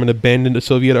intelligence from an abandoned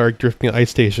Soviet Ark drifting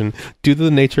ice station. Due to the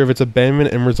nature of its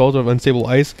abandonment and result of unstable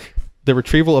ice, the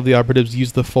retrieval of the operatives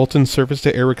used the Fulton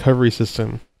surface-to-air recovery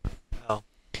system. Oh,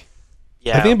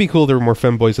 yeah. I think it'd be cool if there were more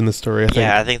femboys in this story.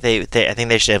 I think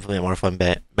they should implement more fun.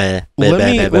 Let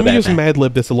me just mad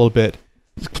lib this a little bit.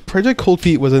 Project Cold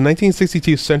Feet was a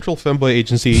 1962 Central Femboy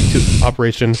Agency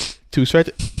operation to extract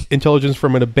intelligence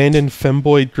from an abandoned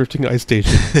femboy drifting ice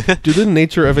station. Due to the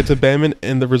nature of its abandonment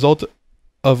and the result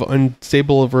of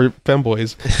unstable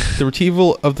femboys, the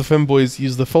retrieval of the femboys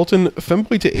used the Fulton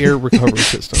femboy-to-air recovery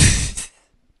system.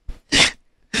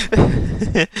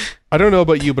 I don't know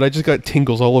about you, but I just got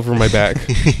tingles all over my back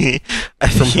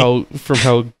from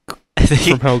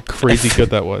how crazy good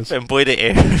that was.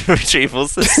 Femboy-to-air retrieval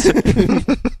system.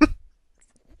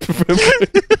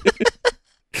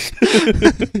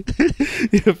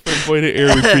 Yeah,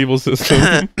 femboy-to-air retrieval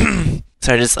system.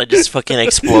 So I just fucking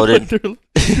exploded.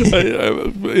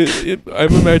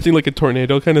 I'm imagining like a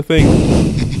tornado kind of thing.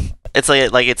 It's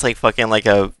like fucking like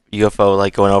a UFO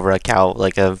like going over a cow,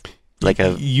 like a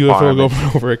UFO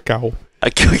going over a cow.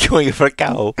 Going over a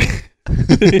cow.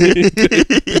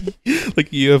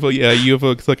 Like UFO, yeah,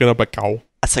 UFO sucking up a cow.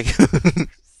 That's like a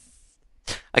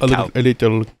cow. A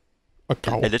little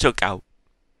cow. A little cow.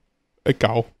 A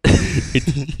cow.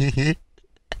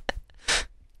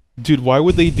 Dude, why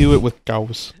would they do it with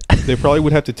cows? They probably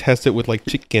would have to test it with like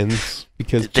chickens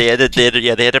because they had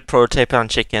a prototype on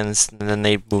chickens and then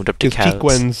they moved up to cows.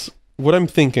 Chickens. What I'm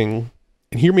thinking,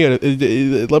 and hear me out.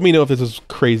 Let me know if this is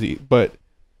crazy, but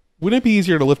wouldn't it be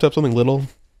easier to lift up something little?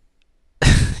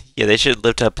 Yeah, they should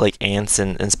lift up like ants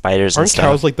and spiders and stuff.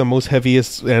 Aren't cows like the most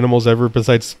heaviest animals ever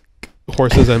besides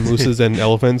horses and mooses and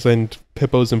elephants and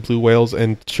hippos and blue whales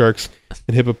and sharks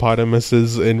and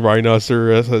hippopotamuses and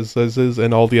rhinoceroses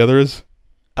and all the others?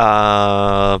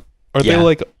 Aren't they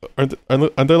like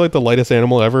the lightest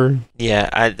animal ever? Yeah,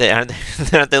 aren't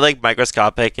they like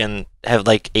microscopic and have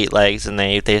like 8 legs and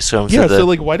they swim through so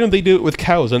like why don't they do it with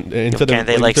cows instead of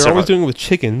they're always doing it with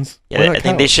chickens? Yeah, I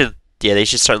think they should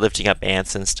start lifting up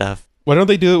ants and stuff. Why don't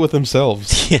they do it with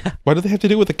themselves? Yeah. Why do they have to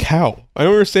do it with a cow? I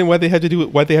don't understand why they had to do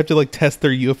it. Why they have to like test their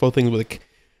UFO things with a.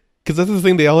 Because that's the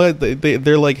thing. They all had.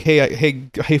 They're like,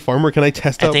 hey, farmer, can I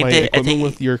test out my equipment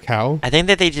with your cow? I think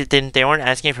that they just didn't. They weren't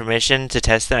asking permission to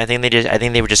test it. I think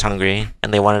they were just hungry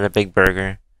and they wanted a big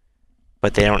burger.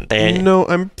 But they don't. No,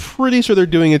 I'm pretty sure they're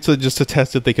doing it just to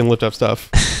test if they can lift up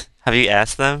stuff. Have you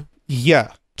asked them?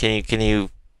 Yeah. Can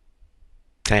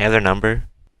I have their number?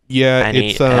 Yeah,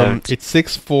 it's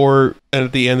 6'4", and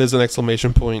at the end there's an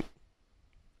exclamation point.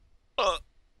 Did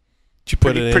you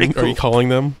put it in? Pretty cool. Are you calling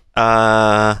them?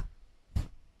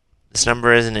 This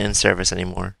number isn't in service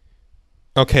anymore.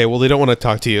 Okay, well they don't want to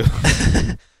talk to you.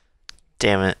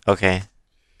 Damn it. Okay.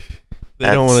 They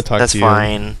don't want to talk to you. That's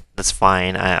fine. That's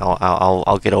fine.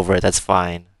 I'll get over it. That's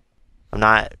fine. I'm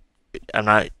not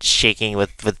shaking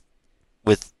with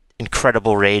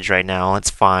incredible rage right now. It's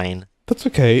fine. That's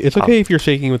okay. It's okay if you're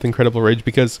shaking with incredible rage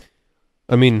because,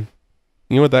 I mean,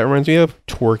 you know what that reminds me of?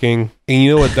 Twerking. And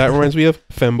you know what that reminds me of?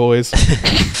 Femboys.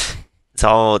 It's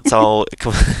all it's all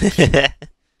connected. Back.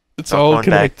 It's all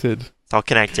connected.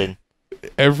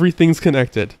 Everything's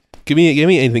connected. Give me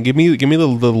anything. Give me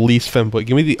the least femboy.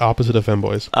 Give me the opposite of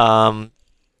femboys.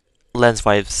 Lens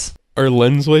wipes. Are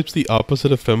lens wipes the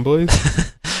opposite of femboys?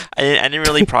 I didn't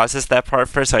really process that part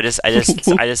first, so I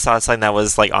just saw something that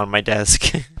was like on my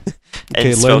desk.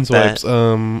 Okay, lens wipes,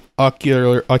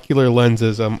 ocular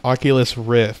lenses, Oculus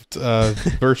Rift,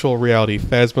 virtual reality,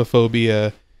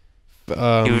 phasmophobia.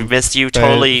 You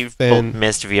totally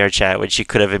missed VR chat, which you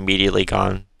could have immediately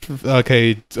gone.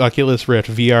 Okay, Oculus Rift,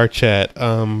 VR chat,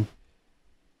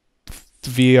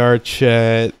 VR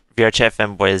chat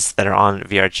femboys that are on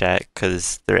VR chat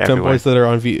because they're everywhere. Femboys that are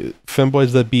on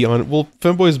femboys that be on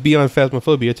femboys be on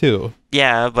phasmophobia too.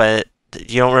 Yeah, but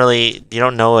you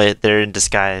don't know it. They're in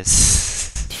disguise.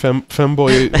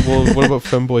 Femboy. Well, what about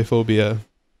femboy phobia?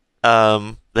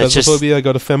 Phasmophobia.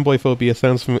 Go to femboy phobia.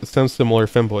 Sounds similar.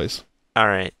 Femboys. All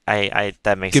right.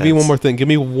 That makes sense. Give me one more thing. Give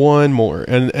me one more,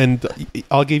 and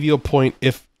I'll give you a point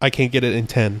if I can't get it in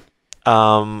 10.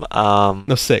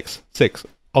 No, 6.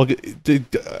 I'll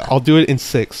do it in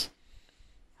 6.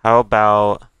 How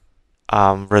about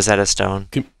Rosetta Stone?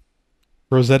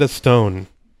 Rosetta Stone.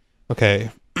 Okay.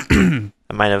 I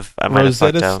might have fucked up.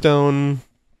 Rosetta Stone,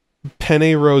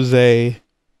 Penne Rosé,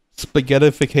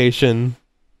 spaghettification,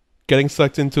 getting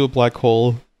sucked into a black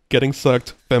hole, getting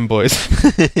sucked, femboys.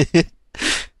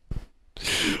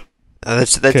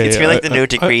 It's gonna be like the new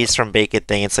degrees from bacon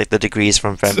thing. It's like the degrees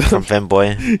from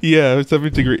femboy. Yeah,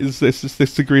 7 degrees. It's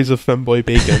 6 degrees of femboy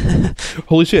bacon.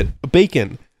 Holy shit,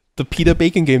 bacon! The pita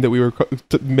bacon game that we were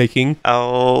making.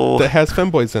 Oh, that has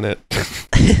femboys in it.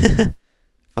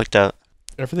 Fucked up.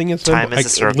 Everything is time is a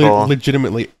circle.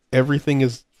 Legitimately, everything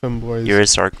is femboys. You're a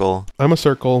circle. I'm a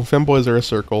circle. Femboys are a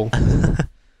circle.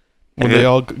 When they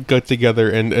all get together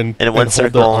and hold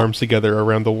their arms together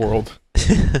around the world.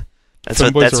 That's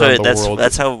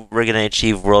how we're gonna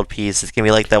achieve world peace. It's gonna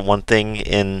be like that one thing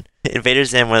in Invader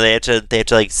Zim where they have to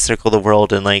like circle the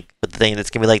world and like with the thing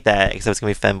that's gonna be like that, except it's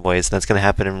gonna be femboys, and that's gonna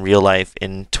happen in real life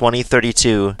in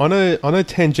 2032. On a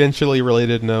tangentially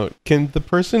related note, can the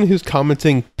person who's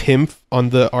commenting pimp on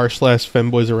the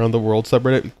r/femboys around the world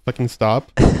subreddit fucking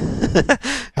stop?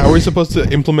 How are we supposed to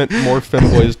implement more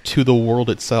femboys to the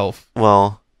world itself?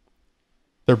 Well,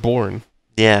 they're born.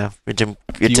 Yeah, do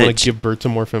you want to give birth to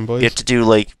more femboys? You have to do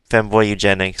like femboy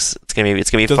eugenics. It's gonna be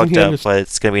fucked up, but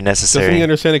it's gonna be necessary. Doesn't he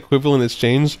understand equivalent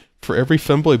exchange? For every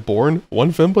femboy born,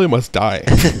 one femboy must die.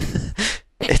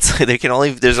 It's like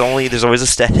there's always a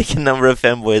static number of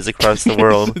femboys across the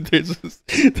world. there's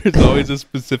always a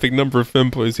specific number of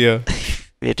femboys. Yeah,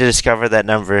 we have to discover that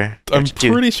number. I'm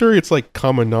pretty sure it's like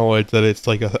common knowledge that it's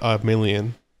like a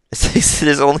million.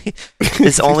 There's only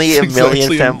a million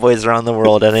femboys around the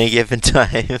world at any given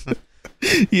time.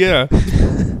 Yeah.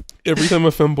 Every time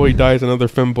a femboy dies, another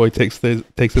femboy takes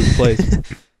its place.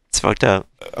 It's fucked up.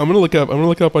 I'm gonna look up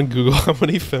on Google how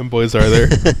many femboys are there.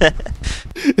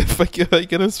 If I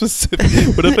get a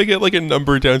specific, what if I get like a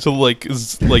number down to like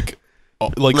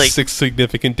 6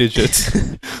 significant digits?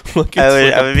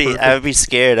 I would be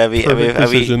scared. I'd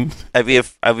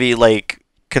be like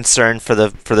concerned for the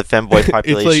femboy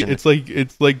population. It's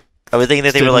like I would think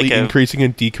that they were like increasing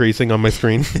and decreasing on my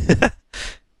screen.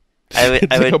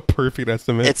 It's like a perfect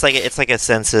estimate. It's like a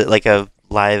sense, like a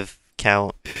live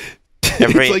count.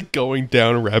 It's like going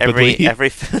down rapidly.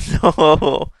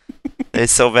 No,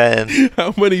 it's so bad.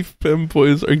 How many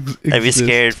femboys exist? I'd be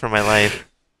scared for my life.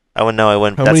 I wouldn't know. I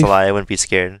wouldn't. That's a lie. I wouldn't be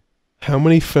scared. How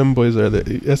many femboys are there?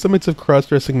 Estimates of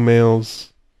cross-dressing males.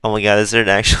 Oh my god, is there an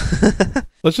actual...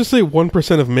 Let's just say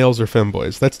 1% of males are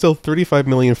femboys. That's still 35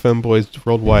 million femboys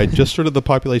worldwide, just short of the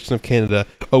population of Canada.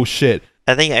 Oh shit.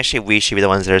 I think actually we should be the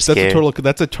ones that are scared.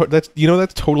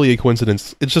 That's totally a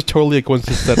coincidence. It's just totally a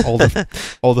coincidence that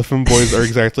all the femboys are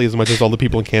exactly as much as all the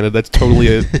people in Canada. That's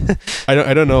totally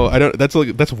I don't know.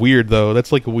 That's weird though.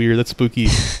 That's like weird. That's spooky.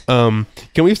 Can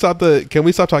we stop talking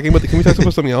about can we talk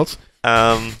about something else?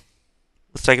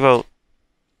 Let's talk about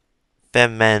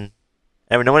femme men.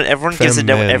 Everyone gives it.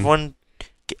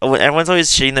 Everyone's always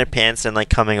shitting their pants and like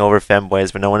coming over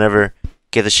femboys, but no one ever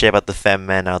gives a shit about the femme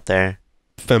men out there.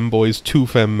 Femboys to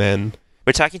femme men.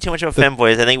 We're talking too much about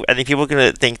femboys. I think people are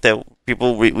gonna think that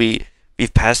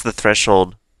we've passed the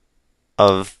threshold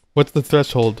of... What's the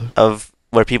threshold? Of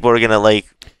where people are gonna like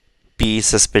be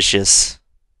suspicious.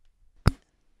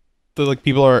 So like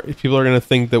people are gonna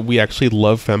think that we actually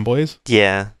love femboys?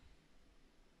 Yeah.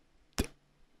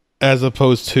 As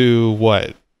opposed to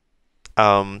what?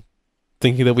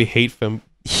 Thinking that we hate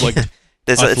like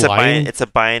it's a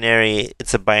binary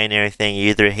thing. You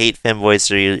either hate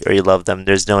femboys or you love them.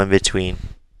 There's no in between.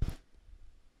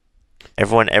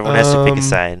 Everyone has to pick a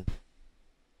side.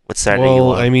 What side are you on?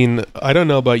 Well, I mean, I don't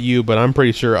know about you, but I'm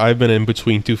pretty sure I've been in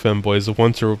between two femboys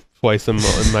once or twice in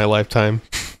my lifetime.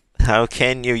 How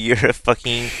can you? You're a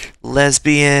fucking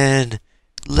lesbian.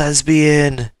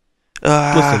 Listen,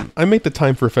 I make the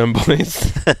time for femboys.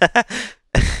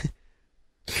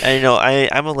 I know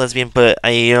I'm a lesbian, but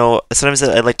sometimes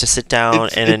I like to sit down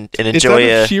and enjoy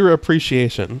it's sheer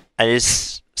appreciation.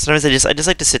 Sometimes I just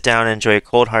like to sit down and enjoy a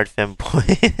cold hard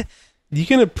femboy. You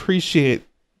can appreciate.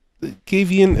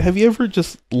 Gavian, have you ever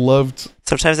just loved...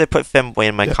 Sometimes I put femboy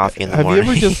in my coffee in the morning. Have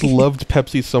you ever just loved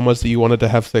Pepsi so much that you wanted to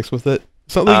have sex with it?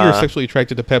 It's not like you're sexually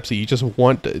attracted to Pepsi. You just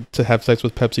want to have sex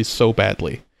with Pepsi so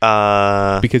badly.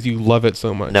 Because you love it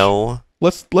so much. No.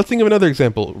 Let's think of another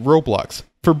example. Roblox.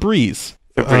 Febreze.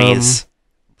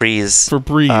 Breeze.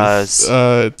 Skirts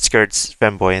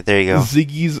femboy. There you go.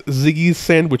 Ziggy's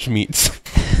sandwich meats.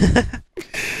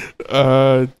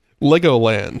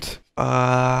 Legoland.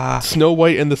 Snow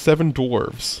White and the Seven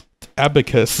Dwarfs.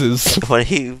 Abacuses. What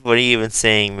are you even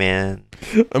saying, man?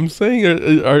 I'm saying,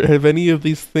 have any of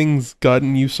these things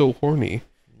gotten you so horny?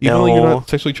 Even though you're not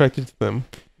sexually attracted to them.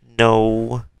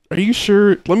 No. Are you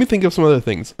sure? Let me think of some other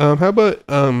things. How about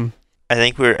I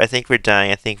think we're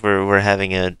dying. I think we're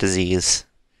having a disease.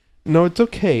 No, it's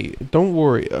okay. Don't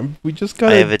worry. We just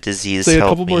I have gotta a disease. say a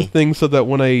Help couple more me. things so that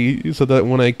when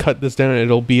I cut this down,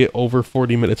 it'll be over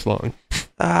 40 minutes long.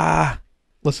 Ah.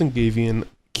 Listen, Gavian.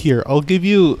 Here, I'll give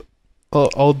you.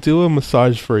 I'll do a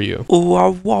massage for you.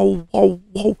 Whoa, whoa, whoa,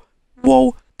 whoa,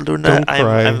 whoa. Luna, Don't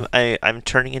cry. I'm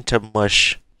turning into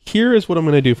mush. Here is what I'm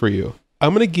gonna do for you.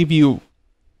 I'm gonna give you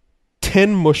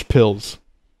 10 mush pills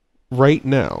right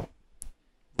now.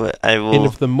 But I will. And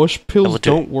if the mush pills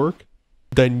don't work,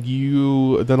 then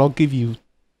I'll give you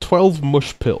 12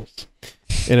 mush pills.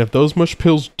 And if those mush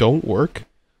pills don't work,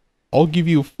 I'll give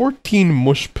you 14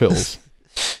 mush pills.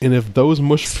 And if those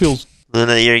mush pills,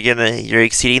 Luna, you're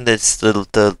exceeding the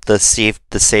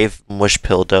safe mush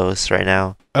pill dose right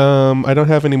now. I don't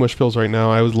have any mush pills right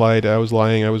now. I was lying. I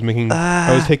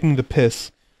was taking the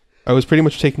piss. I was pretty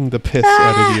much taking the piss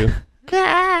out of you.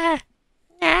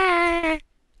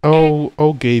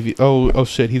 Oh,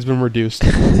 shit, he's been reduced.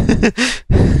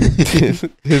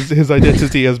 his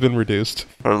identity has been reduced.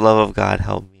 For the love of God,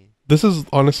 help me. This is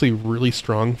honestly really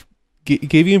strong.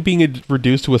 Gavian being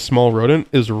reduced to a small rodent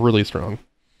is really strong.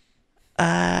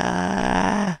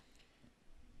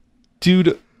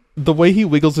 Dude, the way he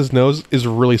wiggles his nose is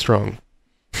really strong.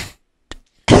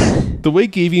 The way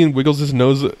Gavian wiggles his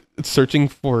nose searching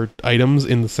for items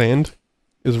in the sand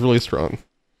is really strong.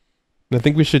 And I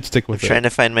think we should stick with it. Trying to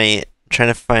find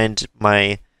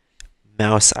my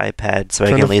mouse iPad so I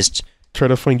can at least try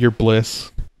to find your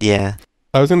bliss. Yeah.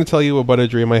 I was going to tell you about a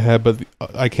dream I had, but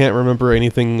I can't remember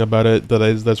anything about it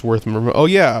that's worth remembering. Oh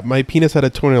yeah, my penis had a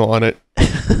toenail on it.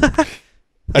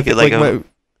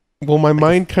 My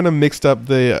mind kind of mixed up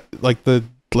the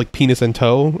penis and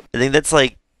toe. I think that's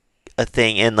like a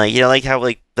thing, and like like how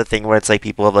like the thing where it's like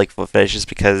people have like foot fetishes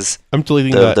because I'm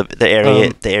deleting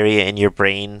the area in your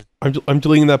brain. I'm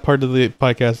deleting that part of the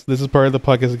podcast. This is part of the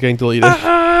podcast getting deleted.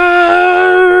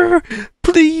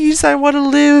 Please, I want to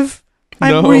live.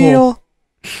 I'm real.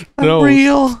 I'm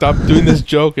real. Stop doing this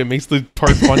joke. It makes the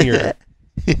part funnier.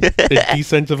 It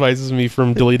desensitivizes me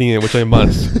from deleting it, which I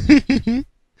must.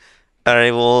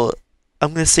 Alright, well,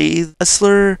 I'm gonna say a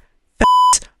slur.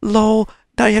 Lol.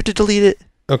 Now you have to delete it.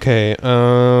 Okay,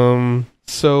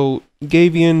 so,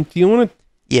 Gavian, do you want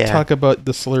to talk about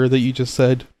the slur that you just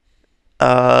said?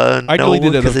 I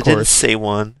deleted it, of course. It didn't say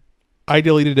one. I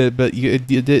deleted it, but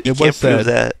it was said.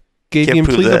 That. Gavian,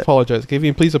 please apologize.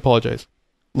 Gavian, please apologize.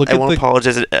 I won't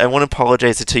apologize. I won't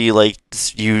apologize until you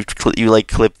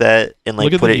clip that and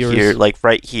like put it here, like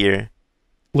right here.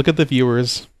 Look at the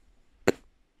viewers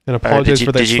and apologize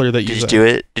for that slur that you said. Did you do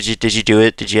it? Did you do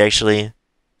it? Did you actually?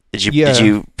 Did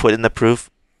you put in the proof?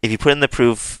 If you put in the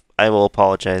proof, I will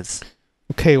apologize.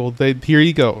 Okay, well, here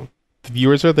you go. The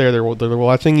viewers are there. They're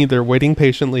watching you. They're waiting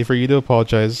patiently for you to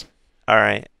apologize. All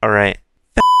right.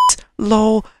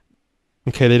 Lol.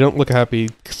 Okay, they don't look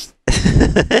happy.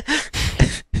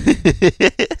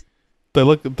 They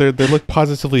look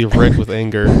positively red with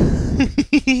anger.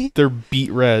 They're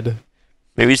beet red.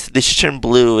 Maybe they should turn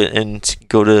blue and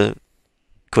go down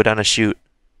a chute.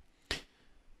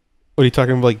 What are you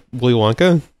talking about, like Willy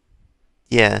Wonka?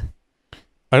 Yeah.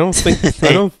 I don't think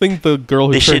the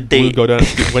girl who turned blue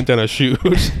went down a chute.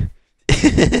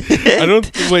 I don't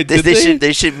wait.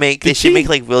 They should make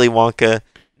like Willy Wonka.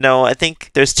 No, I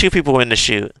think there's two people in the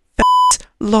chute.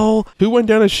 Lol. Who went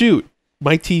down a chute?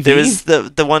 Mike TV. There was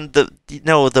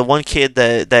the one kid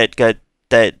that got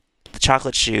the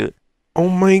chocolate chute. Oh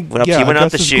my god! He went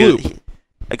up the chute.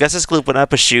 Augustus Gloop went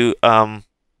up a chute.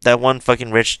 That one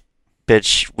fucking rich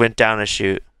bitch went down a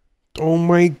chute. Oh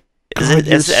my god!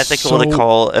 Is it ethical to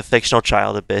call a fictional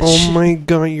child a bitch? Oh my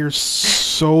god! You're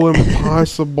so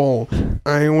impossible.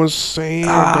 I was saying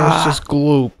Augustus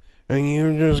Gloop, and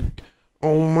you just.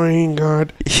 Oh my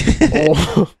god!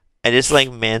 Oh. I just like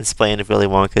mansplained Willy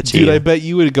Wonka to you. Dude, I bet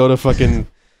you would go to fucking.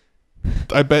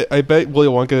 I bet Willy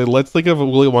Wonka. Let's think of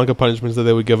Willy Wonka punishments that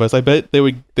they would give us. I bet they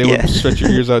would stretch your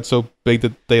ears out so big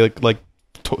that they I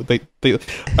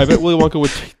bet Willy Wonka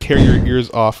would tear your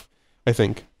ears off. I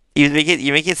think. You make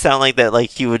it sound like that.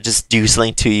 Like he would just do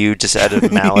something to you just out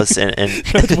of malice and.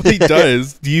 That's what he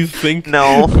does. Do you think?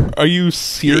 No. Are you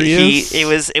serious?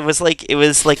 It was like a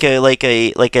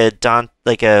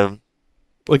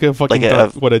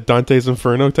Dante's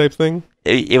Inferno type thing.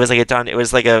 It was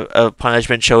like a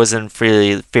punishment chosen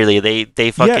freely.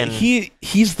 They fucking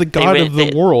he's the god of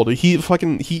the world. He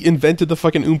invented the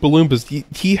fucking Oompa Loompas.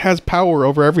 He has power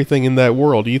over everything in that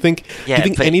world. Do you think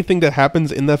anything that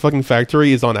happens in that fucking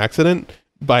factory is on accident?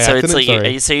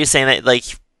 So you're saying that like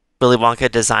Willy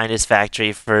Wonka designed his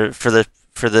factory for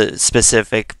the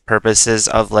specific purposes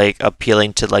of like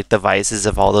appealing to like the vices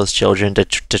of all those children to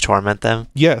torment them?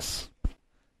 Yes.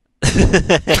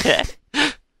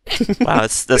 Wow,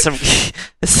 that's some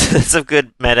that's some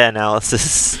good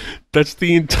meta-analysis. That's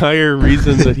the entire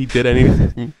reason that he did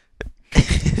anything.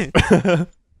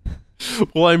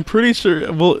 Well, I'm pretty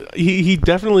sure. Well, he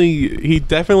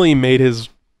definitely made his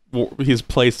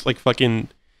place like fucking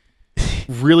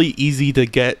really easy to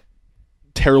get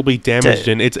terribly damaged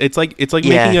in. It's like it's like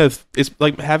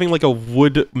having like a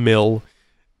wood mill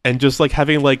and just like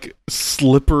having like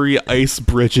slippery ice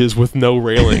bridges with no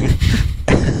railing.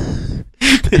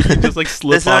 You just like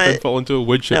slip off and fall into a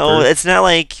wood chipper. No, it's not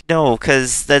like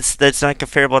because that's not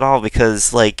comparable at all.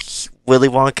 Because like Willy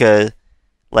Wonka,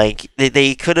 like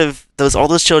they could have all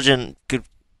those children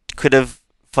could have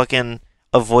fucking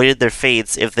avoided their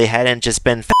fates if they hadn't just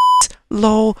been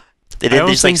low. They didn't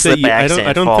just like slip by accident.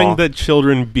 I don't think that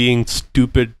children being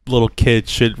stupid little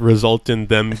kids should result in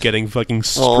them getting fucking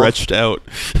stretched out.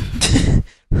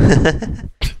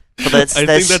 Well, I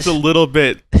think that's a little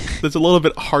bit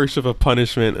harsh of a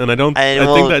punishment, and I think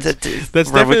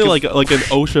that's definitely like an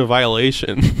OSHA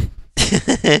violation.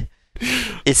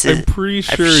 I'm pretty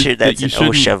sure that's an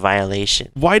OSHA violation.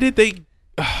 Why did they?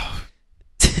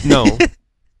 No,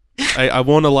 I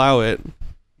won't allow it.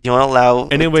 You won't allow.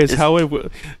 Anyways,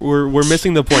 we're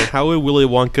missing the point. How would Willy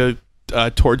Wonka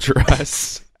torture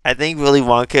us? I think Willy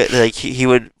Wonka, like he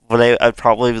would. I'd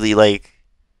probably like,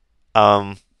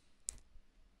 I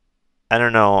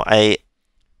don't know. I feel.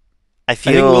 I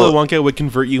think Willy Wonka would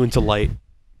convert you into light.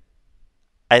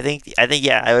 I think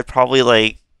yeah. I would probably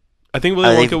like. I think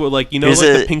Willy Wonka would like like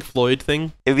the Pink Floyd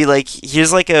thing. It'd be like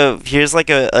here's like a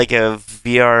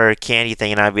VR candy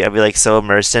thing, and I'd be like so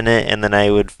immersed in it, and then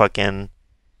I would fucking.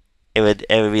 It would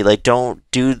be like, don't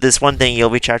do this one thing, you'll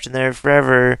be trapped in there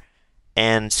forever.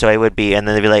 And so I would be, and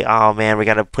then they'd be like, oh man, we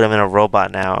gotta put him in a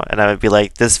robot now. And I would be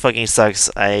like, this fucking sucks.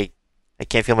 I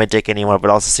can't feel my dick anymore, but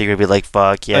also secretly be like,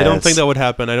 fuck yeah. I don't think that would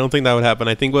happen. I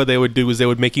think what they would do is they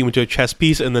would make you into a chess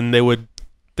piece, and then they would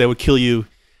kill you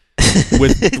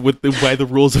by the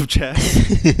rules of chess.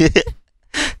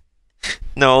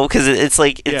 No, because it's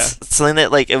like something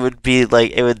that like it would be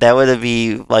like it would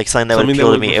be like something that would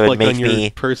appeal to me. It would make me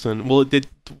person. Well,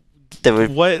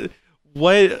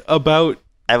 what about?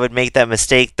 I would make that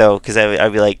mistake though, because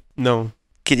I'd be like, no.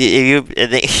 Could you?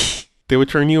 They would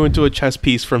turn you into a chess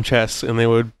piece from chess, and they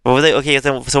would. What would they? Okay,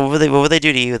 so what would they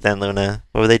do to you then, Luna?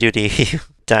 What would they do to you?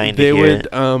 Dying to hear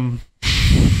it. They would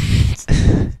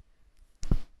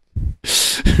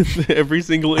every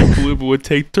single Oompa would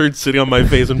take turns sitting on my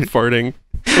face and farting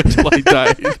until I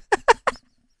died.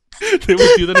 They would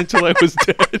do that until I was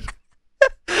dead.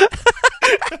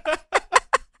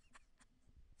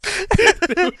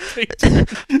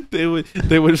 They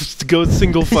would just go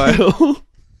single file.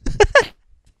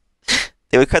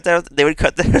 They would cut that out of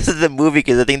the movie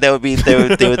because I think that would be they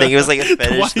would think it was like a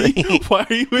fetish thing. Why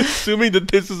are you assuming that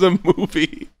this is a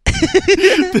movie?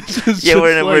 This is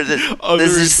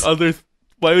just other.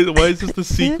 Why is this the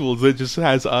sequel that just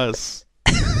has us?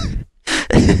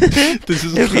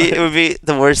 It would be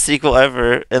the worst sequel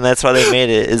ever, and that's why they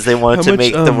made it. Is they wanted to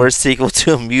make the worst sequel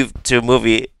to a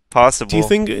movie possible.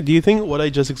 Do you think what I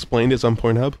just explained is on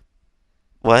Pornhub?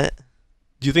 What?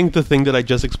 Do you think the thing that I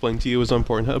just explained to you is on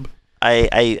Pornhub?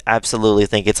 I absolutely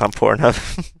think it's on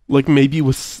Pornhub. Like maybe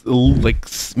with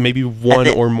maybe one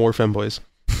or more femboys.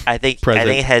 I think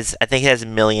it has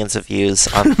millions of views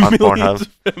on Pornhub.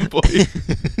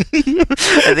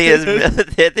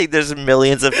 I think there's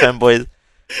millions of femboys.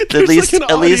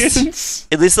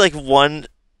 At least like one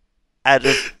out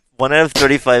of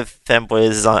 35 femboys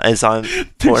is on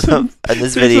Pornhub in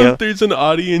this video. There's an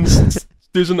audience.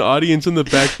 There's an audience in the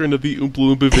background of the Oompa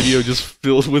Loompa video just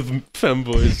filled with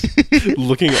femboys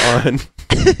looking on.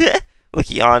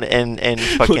 Looking on and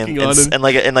fucking and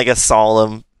like a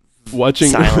solemn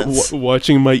silence.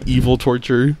 Watching my evil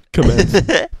torture commence.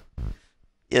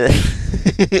 Yeah.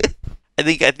 I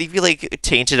think we like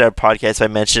tainted our podcast by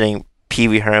mentioning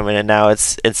Pee-wee Herman, and now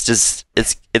it's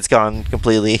gone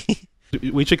completely.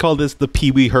 We should call this the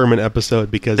Pee-wee Herman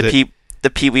episode because the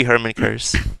Pee-wee Herman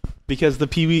curse. Because the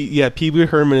Pee-wee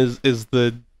Herman is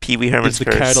the Pee-wee Herman's the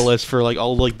catalyst for like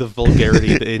all like the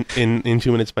vulgarity in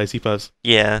 2 Minute Spicy Puffs.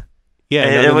 Yeah. Yeah.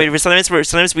 And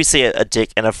sometimes we say a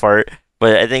dick and a fart,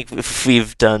 but I think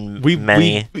we've done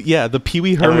many. The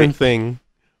Pee-wee Herman thing.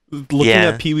 Looking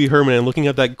at Pee-wee Herman and looking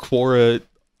at that Quora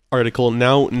article,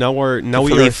 now we are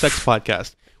a sex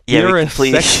podcast.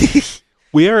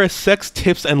 We are a sex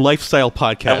tips and lifestyle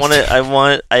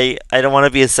podcast. I don't want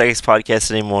to be a sex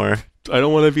podcast anymore. I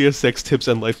don't want to be a sex tips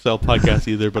and lifestyle podcast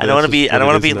either. But I don't want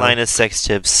to be Linus Sex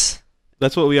Tips.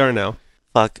 That's what we are now.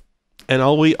 Fuck. And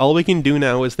all we can do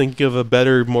now is think of a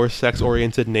better, more sex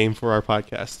oriented name for our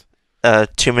podcast.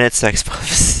 2 Minute Sex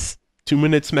Puffs. 2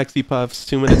 minute smexy puffs,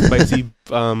 2 minute spicy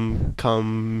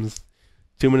comes,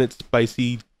 2 minute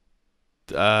spicy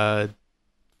uh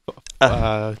Uh,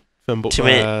 uh, fembo- 2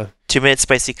 minute 2 minute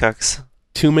spicy cocks.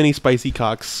 too many spicy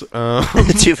cocks.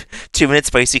 two 2 minute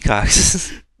spicy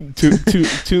cocks.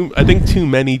 I think too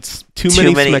many Too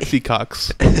many smexy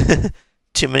cocks.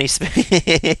 too many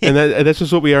And that's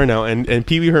just what we are now. And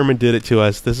Pee Wee Herman did it to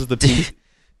us. This is the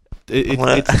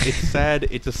it's sad.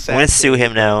 It's a sad. I'm gonna sue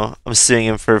him now. I'm suing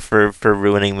him for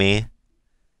ruining me,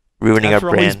 ruining After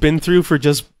our all he's brand. been through for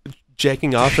just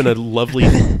jacking off in a lovely,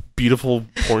 beautiful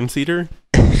porn theater.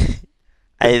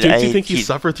 Don't you think he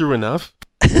suffered through enough?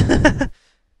 I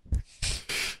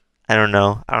don't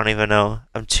know. I don't even know.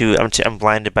 I'm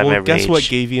blinded by my rage. Guess what,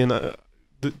 Gavian?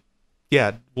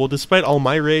 Yeah. Well, despite all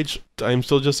my rage, I'm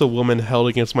still just a woman held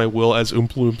against my will as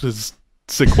Oompa Loompas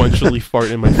sequentially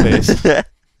fart in my face.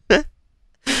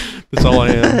 That's all I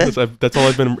am. That's all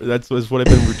I've been. That's what I've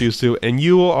been reduced to. And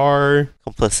you are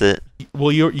complicit.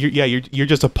 Well, you're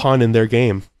just a pawn in their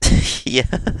game. Yeah.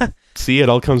 See, it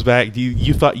all comes back.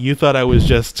 You thought I was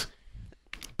just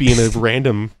being a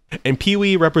random. And Pee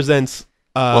Wee represents.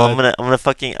 Well, I'm gonna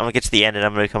get to the end and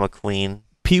I'm gonna become a queen.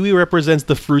 Pee Wee represents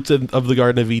the fruits of the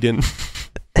Garden of Eden.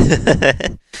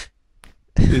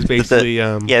 Is basically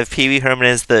yeah. Pee Wee Herman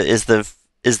is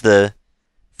the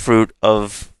fruit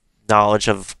of knowledge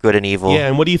of good and evil. Yeah,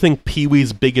 and what do you think Pee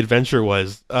Wee's big adventure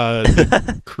was?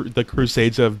 The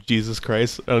Crusades of Jesus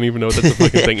Christ. I don't even know if that's a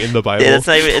fucking thing in the Bible. Yeah,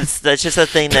 that's just a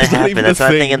thing that happened. That's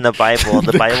not a thing in the Bible.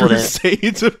 The Bible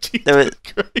Crusades of Jesus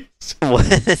Christ. What?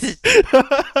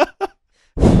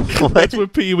 What? That's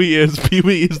what Pee Wee is. Pee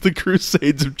Wee is the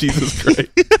Crusades of Jesus Christ.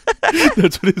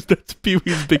 That's what it is. That's Pee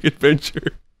Wee's big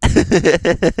adventure.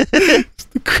 It's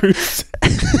the Crusade.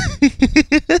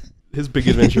 His big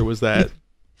adventure was that.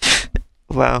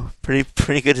 Wow,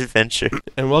 pretty good adventure.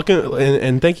 And welcome,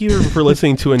 and thank you for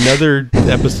listening to another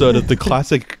episode of the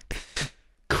classic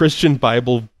Christian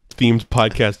Bible themed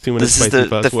podcast. 2 minutes. This is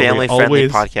the family friendly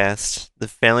podcast. The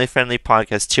family friendly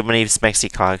podcast. Too many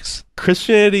smexy cocks.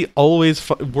 Christianity always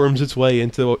worms its way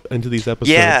into these episodes.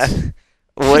 Yeah.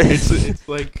 What? It's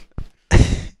like.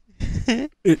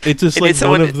 It's just like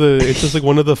it's just like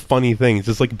one of the funny things.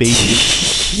 It's like babies.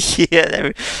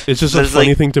 Yeah, it's just a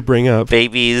funny thing to bring up.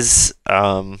 Babies,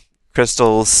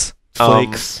 crystals,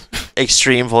 flakes,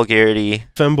 extreme vulgarity,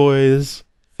 femboys.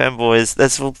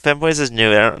 Femboys is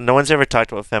new. No one's ever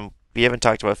talked about we haven't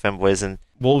talked about femboys, and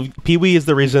well, Pee Wee is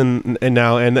the reason,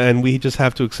 and we just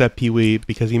have to accept Pee Wee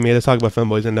because he made us talk about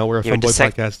femboys, and now we're a femboy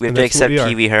podcast. We have to accept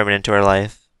Pee Wee Herman into our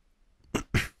life.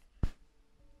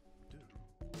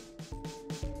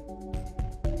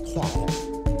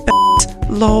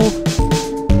 Low.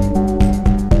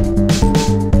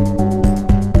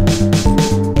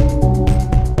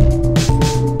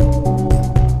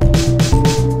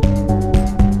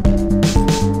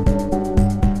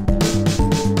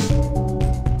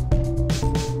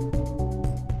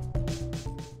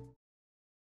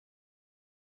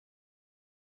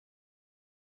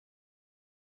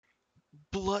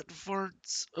 Blood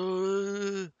farts.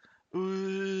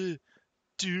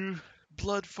 Do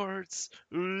blood farts.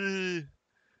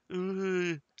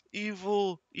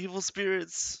 Evil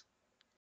spirits.